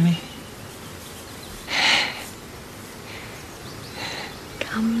sing for me?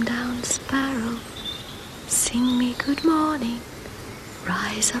 Come down, sparrow, sing me good morning.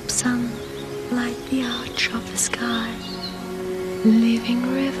 Rise up, sun, light the arch of the sky.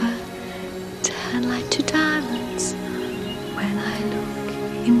 Living river, turn light to diamonds. When I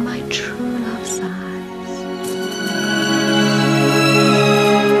look in my true